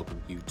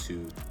welcome you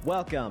to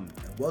Welcome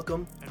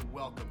Welcome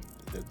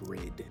the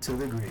grid. to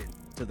the grid.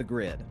 To the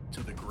grid.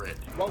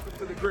 Welcome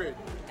to the grid.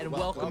 And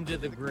welcome to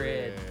the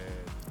grid.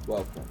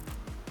 Welcome.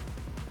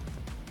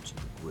 To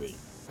the grid.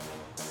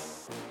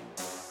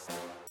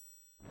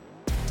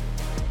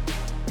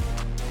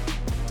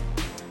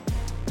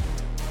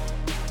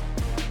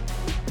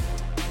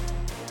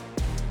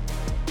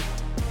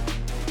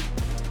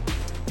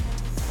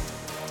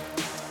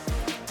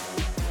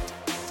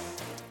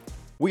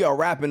 We are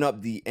wrapping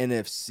up the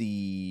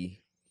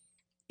NFC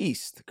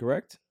East,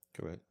 correct?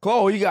 Correct.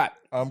 Chloe, what you got?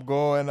 I'm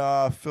going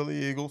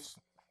Philly Eagles.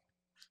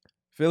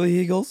 Philly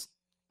Eagles.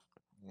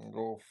 I'm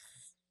going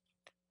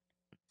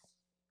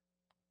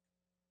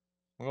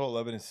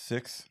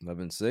 11-6.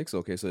 11-6.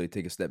 Okay, so they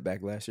take a step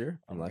back last year.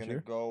 I'm Last gonna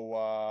year. go.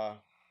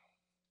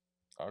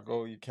 I'll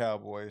go your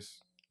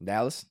Cowboys.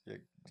 Dallas. Your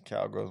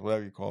Cowgirls,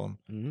 whatever you call them.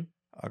 Mm-hmm.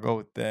 I'll go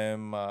with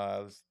them.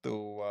 Let's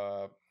do.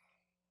 I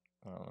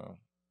don't know.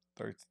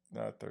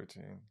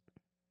 13.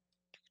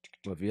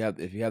 Well, if you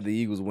have the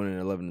Eagles winning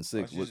 11-6,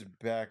 Let's just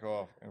back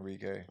off,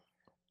 Enrique.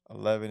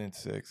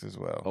 11-6 as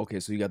well. okay,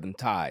 so you got them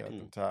tied. Got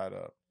them tied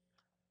up.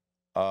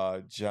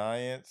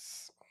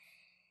 Giants.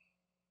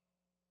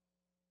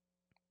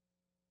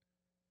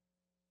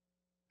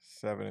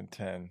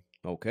 7-10.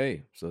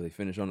 Okay, so they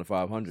finish on the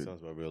 500.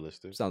 Sounds about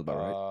realistic. Sounds about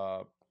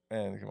right.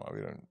 And come on,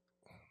 we don't.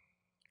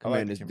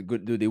 Commanders,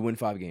 good. Dude, they win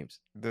 5 games.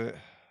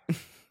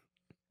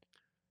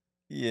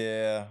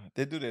 Yeah,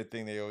 they do their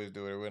thing. They always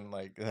do. They win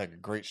like a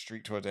great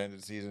streak towards the end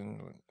of the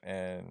season,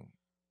 and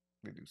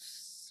we do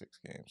 6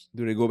 games.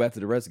 Do they go back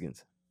to the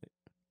Redskins?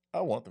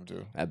 I want them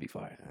to. That'd be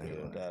fire.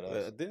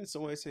 Didn't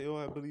somebody say, "Oh,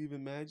 I believe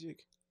in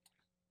magic"?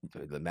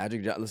 The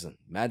Magic Listen,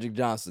 Magic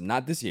Johnson.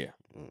 Not this year.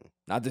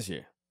 Not this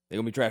year. They're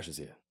gonna be trash this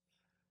year.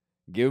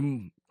 Give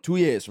them 2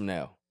 years from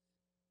now.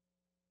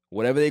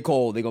 Whatever they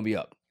call, they're gonna be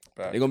up.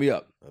 They're gonna be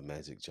up.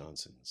 Magic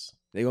Johnsons.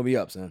 They're gonna be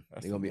up, son.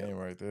 That's They're gonna the be up name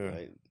right there.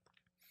 Right.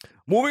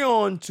 Moving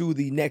on to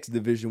the next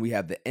division, we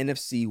have the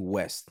NFC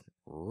West.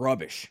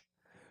 Rubbish.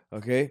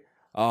 Okay.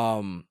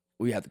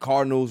 We have the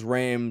Cardinals,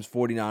 Rams,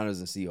 49ers,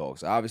 and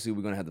Seahawks. Obviously,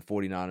 we're going to have the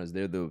 49ers.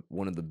 They're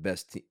one of the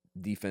best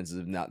defenses,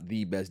 if not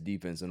the best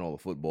defense in all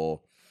of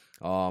football.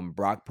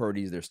 Brock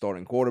Purdy is their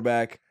starting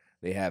quarterback.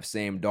 They have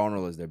Sam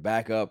Darnold as their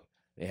backup.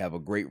 They have a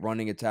great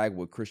running attack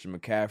with Christian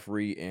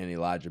McCaffrey and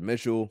Elijah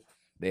Mitchell.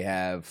 They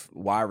have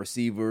wide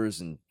receivers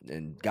and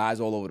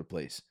guys all over the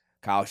place.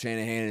 Kyle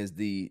Shanahan is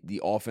the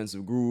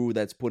offensive guru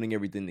that's putting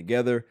everything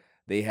together.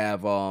 They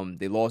have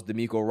they lost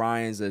DeMeco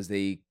Ryans as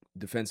the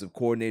defensive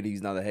coordinator.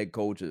 He's now the head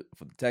coach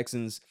for the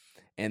Texans.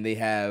 And they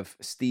have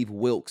Steve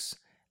Wilkes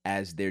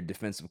as their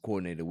defensive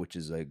coordinator, which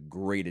is a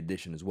great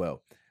addition as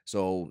well.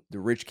 So the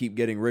rich keep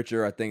getting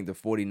richer. I think the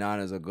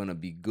 49ers are going to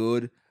be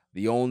good.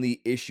 The only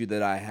issue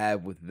that I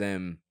have with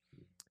them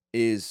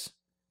is,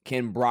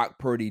 can Brock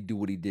Purdy do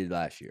what he did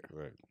last year?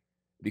 Right.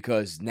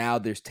 Because now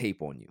there's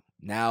tape on you.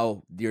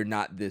 Now you're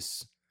not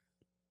this,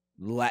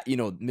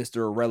 Mr.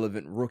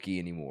 Irrelevant rookie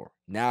anymore.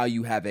 Now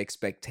you have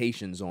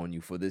expectations on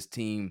you for this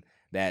team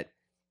that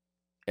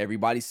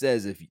everybody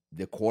says if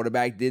the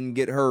quarterback didn't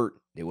get hurt,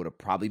 they would have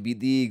probably beat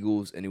the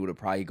Eagles and they would have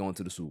probably gone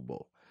to the Super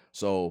Bowl.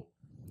 So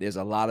there's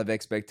a lot of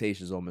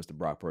expectations on Mr.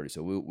 Brock Purdy.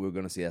 So we're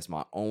going to see. That's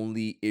my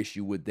only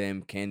issue with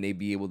them. Can they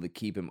be able to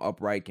keep him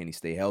upright? Can he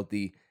stay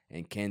healthy?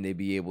 And can they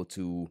be able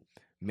to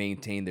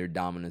maintain their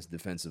dominance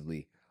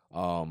defensively?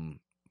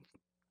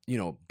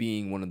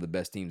 Being one of the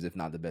best teams, if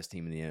not the best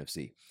team in the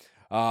NFC.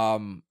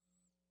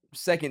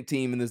 Second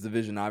team in this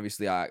division,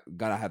 obviously, I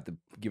gotta have to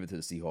give it to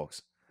the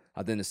Seahawks.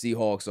 I think the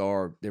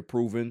Seahawks they're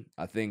proven.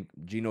 I think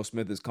Geno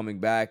Smith is coming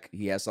back.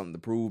 He has something to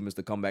prove,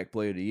 Mr. Comeback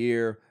Player of the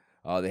Year.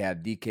 They have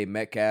DK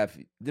Metcalf.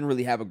 Didn't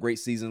really have a great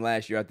season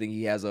last year. I think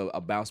he has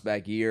a bounce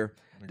back year.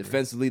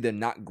 Defensively, they're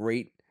not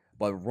great,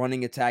 but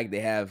running attack, they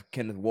have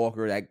Kenneth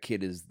Walker. That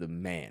kid is the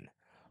man.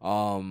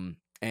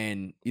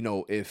 And,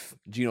 if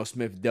Geno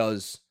Smith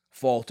does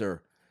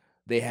falter,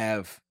 they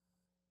have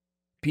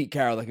Pete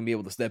Carroll that can be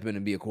able to step in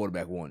and be a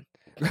quarterback one.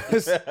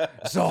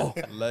 So,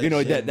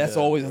 that's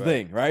always a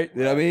thing, right?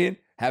 You know what I mean?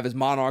 Have his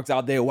Monarchs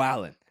out there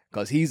wilding.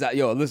 Because he's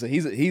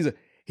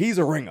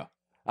a ringer.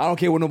 I don't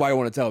care what nobody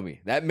want to tell me.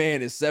 That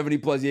man is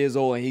 70+ years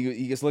old and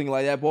he can sling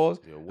like that, pause.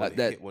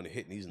 When it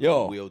hit, he's in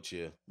a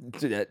wheelchair.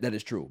 That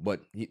is true,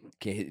 but he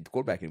can't hit the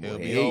quarterback anymore.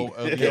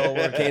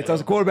 Can't touch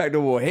the quarterback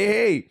no more.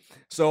 Hey.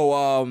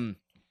 So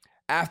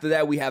after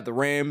that, we have the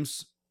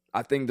Rams.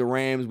 I think the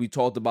Rams, we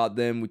talked about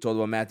them. We talked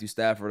about Matthew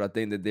Stafford. I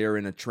think that they're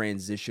in a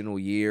transitional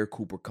year.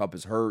 Cooper Kupp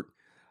is hurt.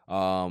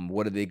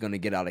 What are they going to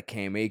get out of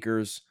Cam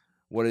Akers?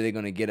 What are they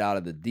going to get out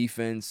of the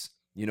defense?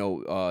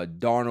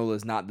 Darnold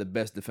is not the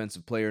best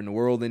defensive player in the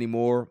world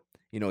anymore.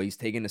 He's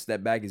taking a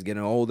step back. He's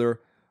getting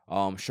older.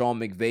 Sean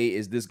McVay,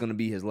 is this going to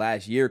be his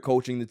last year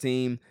coaching the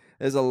team?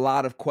 There's a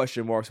lot of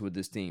question marks with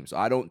this team. So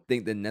I don't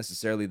think that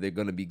necessarily they're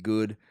going to be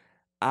good.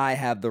 I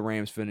have the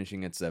Rams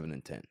finishing at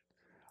 7-10.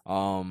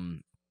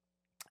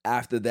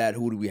 After that,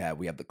 who do we have?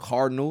 We have the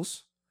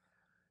Cardinals.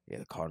 Yeah,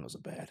 the Cardinals are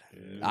bad.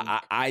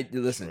 I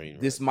listen,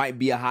 this might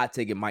be a hot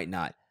take. It might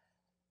not.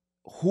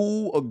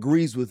 Who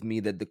agrees with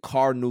me that the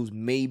Cardinals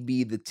may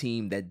be the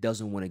team that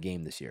doesn't win a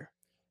game this year?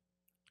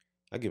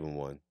 I give them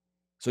one.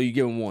 So you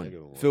give them one.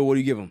 Phil, what do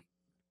you give them?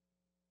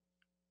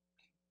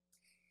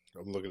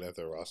 I'm looking at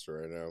their roster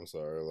right now. I'm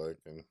sorry,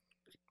 and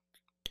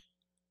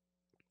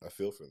I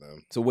feel for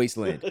them. It's a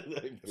wasteland.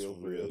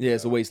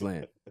 It's a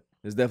wasteland.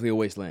 It's definitely a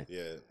wasteland.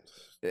 Yeah,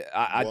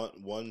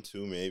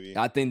 1-2 maybe.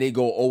 I think they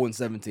go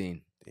 0-17.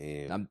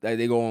 Damn.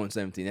 They go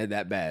 0-17. They're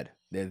that bad.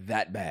 They're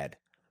that bad.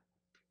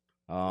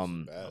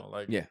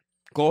 Yeah.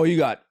 Cole, you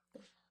got? I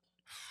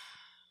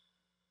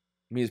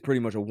mean, it's pretty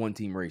much a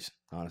one-team race,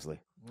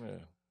 honestly. Yeah.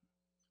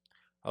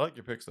 I like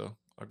your picks, though.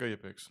 I'll go your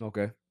picks.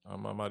 Okay.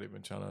 I'm not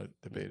even trying to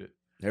debate it.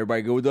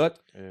 Everybody good with that?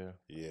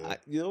 Yeah.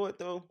 You know what,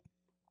 though?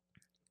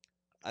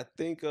 I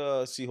think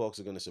Seahawks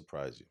are going to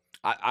surprise you.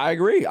 I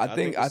agree. I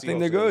think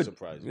they're good.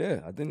 Surprise you. Yeah,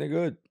 I think they're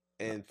good.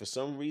 And for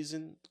some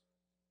reason,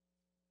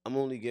 I'm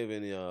only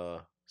giving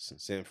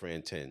San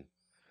Fran 10.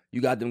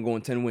 You got them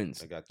going 10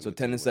 wins. I got them so with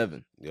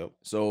 10-7. Yep.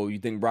 So you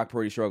think Brock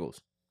Purdy struggles?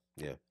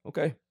 Yeah.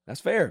 Okay,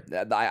 that's fair.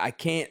 I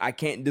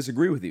can't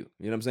disagree with you.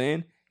 You know what I'm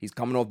saying? He's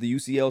coming off the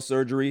UCL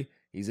surgery.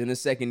 He's in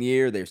his second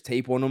year. There's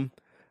tape on him.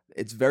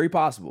 It's very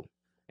possible.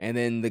 And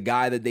then the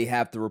guy that they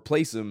have to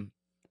replace him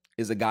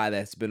is a guy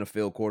that's been a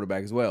failed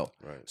quarterback as well.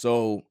 Right.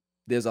 So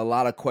there's a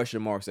lot of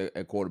question marks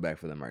at quarterback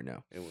for them right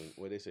now. And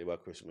what they say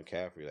about Christian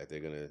McCaffrey, like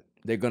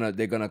they're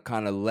gonna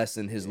kind of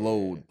lessen his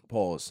load.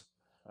 Pause.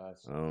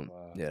 Wow.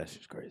 Yeah, that's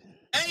just crazy.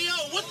 Hey yo,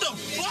 what the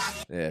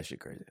fuck? Yeah, that shit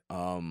crazy.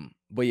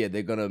 But yeah,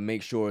 they're gonna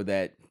make sure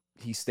that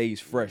he stays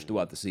fresh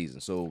throughout the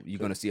season. So you're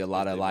gonna see a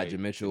lot of Elijah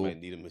Mitchell. They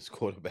might need him as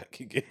quarterback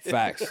again.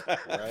 Facts,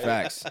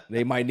 facts.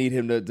 They might need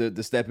him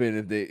to step in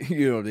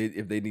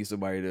if they need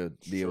somebody to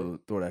be able to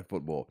throw that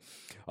football.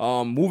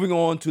 Moving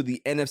on to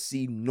the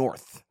NFC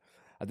North.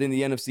 I think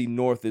the NFC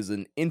North is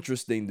an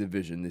interesting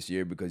division this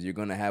year because you're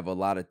gonna have a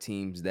lot of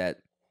teams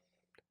that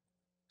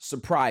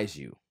surprise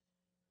you.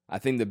 I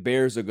think the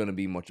Bears are going to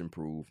be much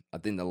improved. I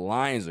think the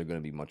Lions are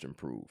going to be much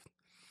improved.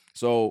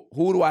 So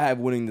who do I have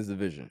winning this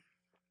division?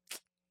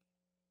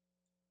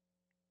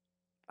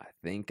 I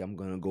think I'm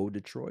going to go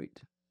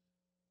Detroit.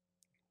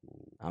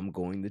 I'm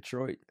going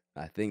Detroit.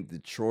 I think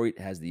Detroit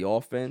has the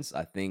offense.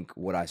 I think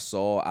what I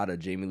saw out of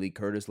Jamie Lee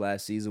Curtis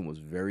last season was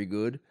very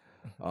good.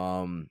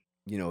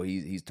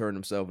 He's turned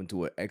himself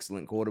into an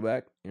excellent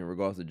quarterback in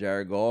regards to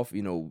Jared Goff.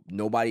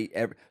 Nobody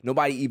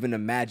even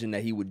imagined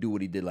that he would do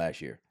what he did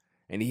last year.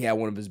 And he had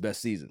one of his best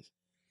seasons.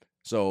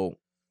 So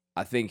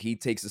I think he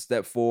takes a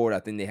step forward. I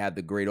think they have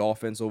the great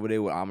offense over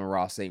there with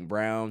Amon-Ra St.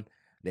 Brown.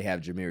 They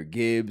have Jahmyr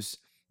Gibbs.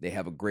 They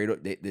have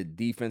the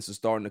defense is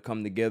starting to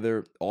come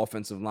together.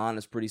 Offensive line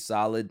is pretty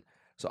solid.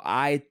 So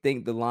I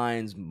think the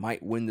Lions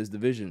might win this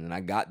division. And I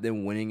got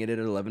them winning it at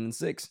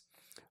 11-6.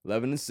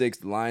 11-6,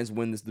 the Lions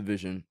win this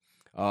division.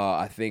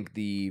 I think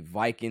the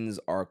Vikings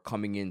are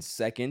coming in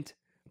second.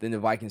 Then the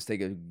Vikings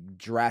take a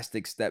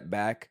drastic step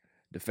back.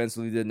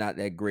 Defensively, they're not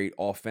that great.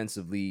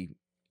 Offensively,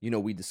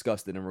 we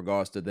discussed it in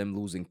regards to them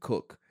losing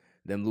Cook,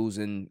 them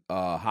losing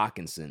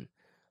Hawkinson.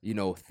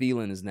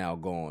 Thielen is now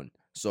gone.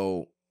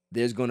 So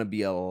there's going to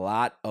be a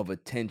lot of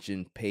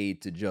attention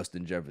paid to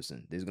Justin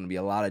Jefferson. There's going to be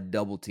a lot of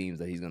double teams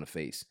that he's going to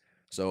face.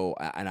 So,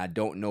 and I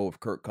don't know if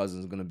Kirk Cousins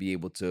is going to be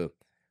able to,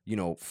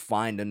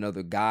 find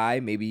another guy.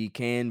 Maybe he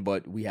can,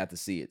 but we have to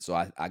see it. So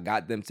I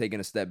got them taking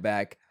a step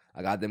back.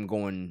 I got them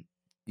going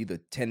either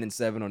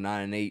 10-7 or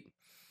 9-8.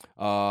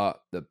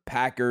 The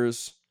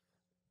Packers,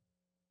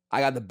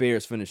 I got the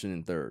Bears finishing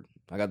in third.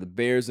 I got the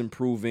Bears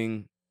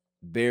improving.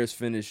 Bears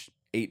finish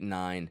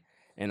 8-9.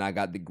 And I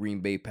got the Green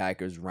Bay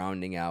Packers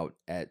rounding out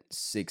at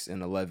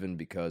 6-11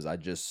 because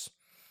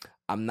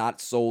I'm not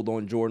sold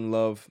on Jordan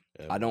Love.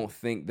 I don't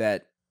think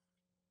that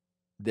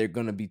they're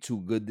going to be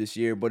too good this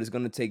year, but it's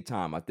going to take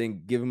time. I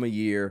think give them a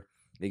year.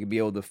 They can be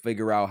able to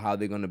figure out how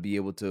they're going to be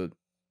able to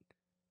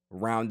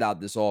round out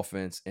this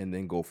offense and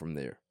then go from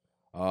there.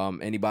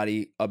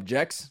 Anybody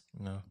objects?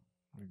 No,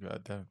 we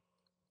got that.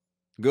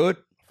 Good?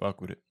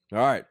 Fuck with it. All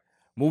right.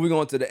 Moving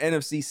on to the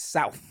NFC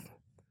South.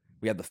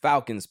 We have the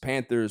Falcons,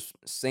 Panthers,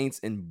 Saints,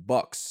 and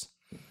Bucks.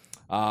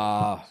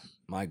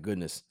 My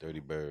goodness.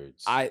 Dirty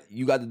Birds.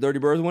 You got the Dirty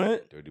Birds winning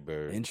it? Dirty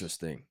Birds.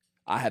 Interesting.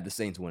 I have the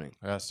Saints winning.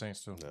 I got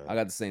Saints too. I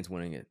got the Saints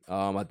winning it.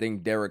 I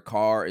think Derek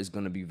Carr is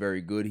going to be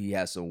very good. He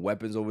has some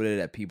weapons over there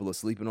that people are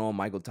sleeping on.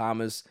 Michael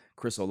Thomas,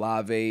 Chris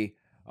Olave,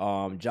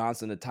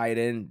 Johnson, the tight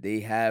end. They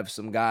have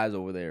some guys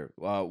over there.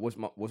 What's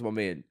my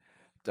man?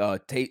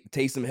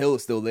 Taysom Hill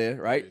is still there,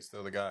 right? He's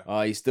still the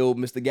guy. He's still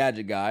Mr.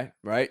 Gadget guy,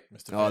 right?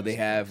 Mr. They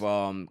have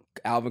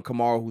Alvin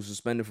Kamara, who's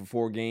suspended for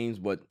 4 games,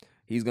 but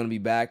he's going to be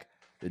back.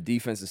 The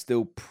defense is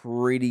still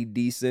pretty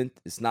decent.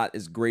 It's not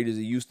as great as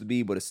it used to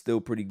be, but it's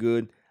still pretty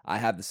good. I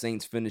have the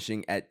Saints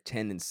finishing at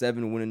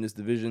 10-7, winning this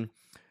division.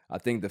 I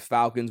think the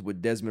Falcons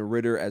with Desmond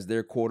Ridder as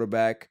their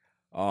quarterback,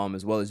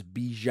 as well as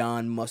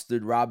Bijan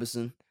Mustard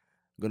Robinson,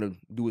 gonna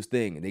do his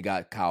thing. And they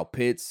got Kyle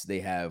Pitts.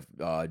 They have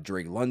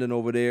Drake London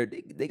over there.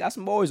 They got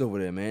some boys over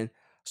there, man.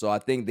 So I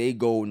think they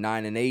go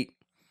 9-8.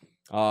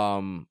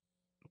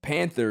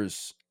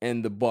 Panthers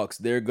and the Bucks,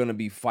 they're gonna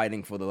be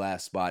fighting for the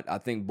last spot. I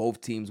think both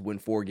teams win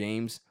 4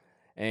 games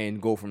and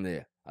go from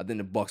there. I think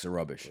the Bucks are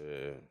rubbish.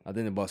 Yeah. I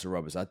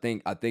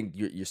think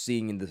you're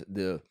seeing in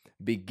the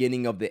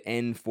beginning of the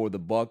end for the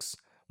Bucks.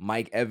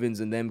 Mike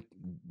Evans and them,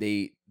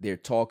 they're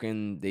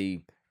talking.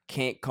 They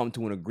can't come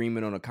to an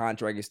agreement on a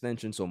contract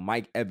extension, so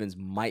Mike Evans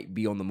might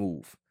be on the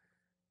move.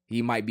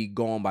 He might be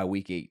gone by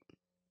week 8.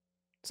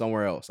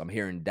 Somewhere else. I'm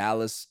hearing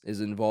Dallas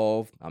is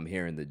involved. I'm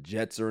hearing the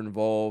Jets are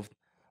involved.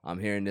 I'm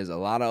hearing there's a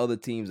lot of other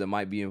teams that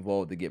might be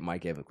involved to get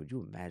Mike Evans. Could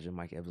you imagine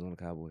Mike Evans on the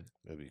Cowboys?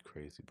 That'd be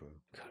crazy, bro.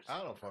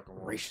 I don't fucking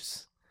want.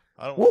 Gracious.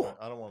 I don't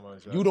want my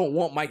job. You don't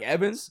want Mike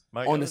Evans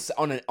on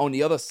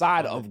the other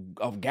side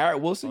of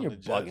Garrett Wilson? You're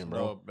bugging, bro.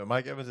 No, but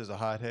Mike Evans is a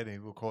hothead, and he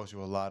will cost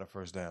you a lot of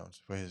first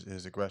downs for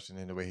his aggression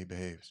and the way he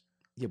behaves.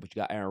 Yeah, but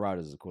you got Aaron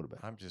Rodgers as a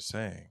quarterback. I'm just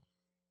saying.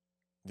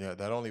 Yeah,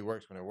 that only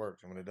works when it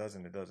works, and when it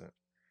doesn't, it doesn't.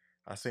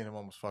 I seen him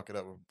almost fuck it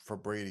up for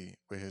Brady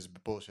with his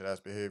bullshit ass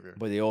behavior.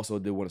 But they also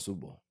did win a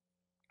Super Bowl.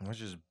 Let's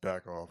just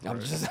back off. I'm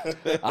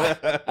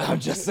right?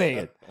 just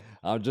saying.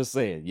 I'm just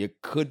saying. You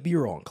could be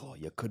wrong, Claude.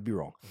 You could be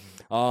wrong.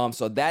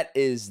 So that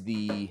is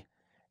the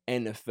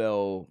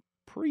NFL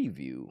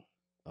preview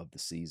of the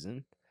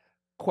season.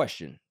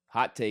 Question.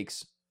 Hot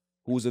takes.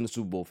 Who's in the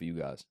Super Bowl for you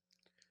guys?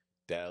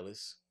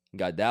 Dallas. You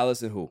got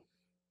Dallas and who?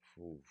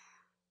 Oof.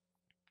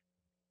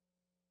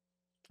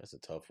 That's a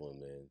tough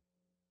one, man.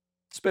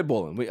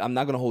 Spitballing. I'm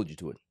not going to hold you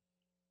to it.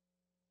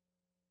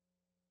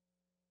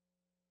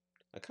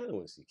 I kind of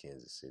want to see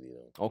Kansas City,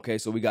 though. Okay,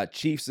 so we got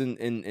Chiefs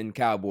and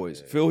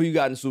Cowboys. Yeah. Phil, who you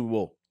got in the Super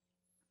Bowl?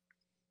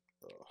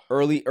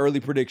 Early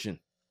prediction.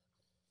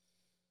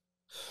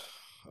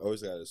 I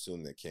always got to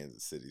assume that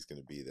Kansas City's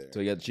going to be there. So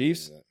you got the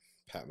Chiefs?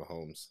 Pat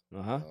Mahomes.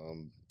 Uh-huh.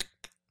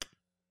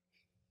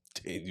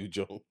 Daniel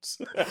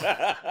Jones.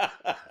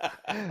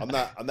 I'm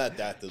not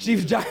that delusional.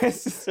 Chiefs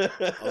Giants. I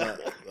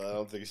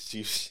don't think it's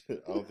Chiefs.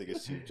 I don't think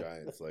it's Chiefs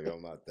Giants. Like,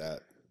 I'm not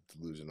that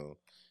delusional.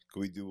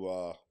 Can we do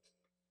I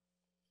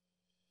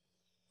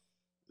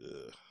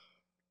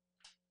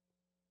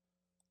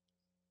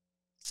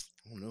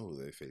don't know who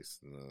they face.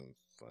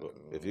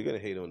 If you're gonna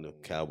hate on the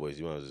Cowboys,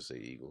 you might as well say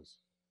Eagles.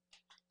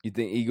 You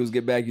think Eagles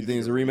get back? You think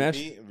it's a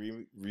rematch?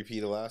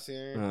 Repeat of last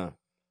year?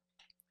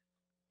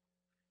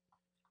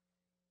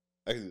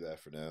 I can do that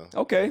for now.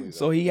 Okay,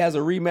 so he has a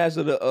rematch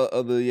of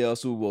the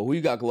Super Bowl. Who you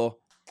got, Claw?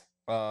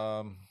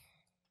 Yeah,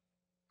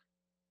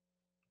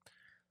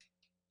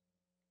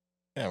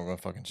 we're going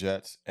fucking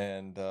Jets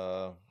and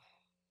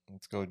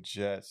let's go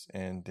Jets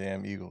and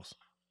damn Eagles.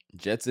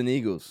 Jets and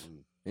Eagles.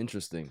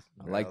 Interesting.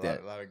 I like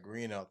that. A lot of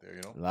green out there, you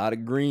know. A lot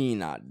of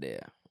green out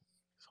there.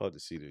 It's hard to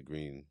see the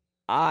green.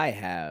 I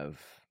have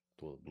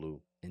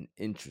blue. An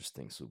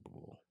interesting Super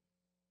Bowl.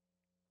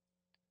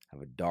 I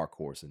have a dark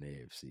horse in the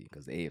AFC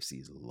because the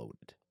AFC is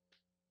loaded.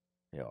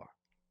 They are.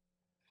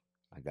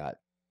 I got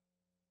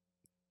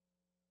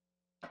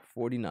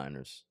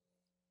 49ers.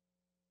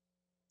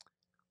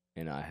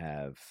 And I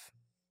have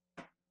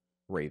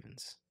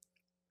Ravens.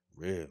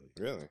 Really?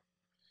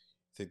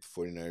 Think the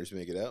 49ers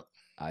make it out?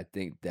 I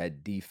think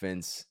that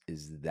defense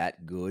is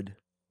that good.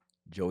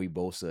 Joey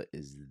Bosa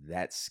is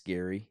that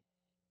scary.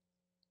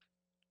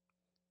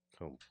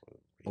 Come on.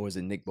 Or is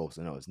it Nick Bosa?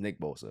 No, it's Nick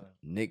Bosa.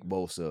 Nick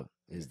Bosa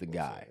is the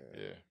guy.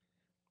 Yeah.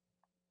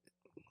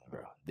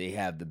 Bro, they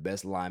have the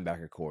best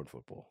linebacker core in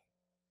football.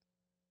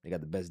 They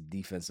got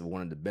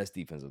one of the best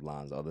defensive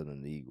lines other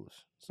than the Eagles.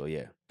 So,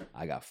 yeah,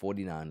 I got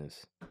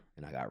 49ers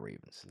and I got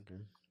Ravens.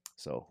 Okay.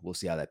 So, we'll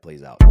see how that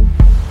plays out.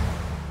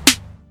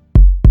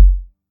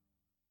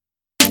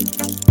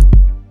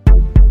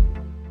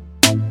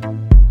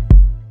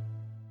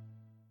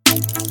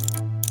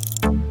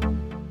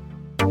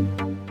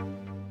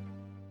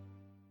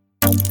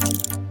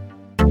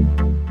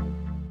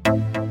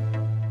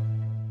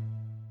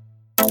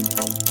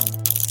 Peace.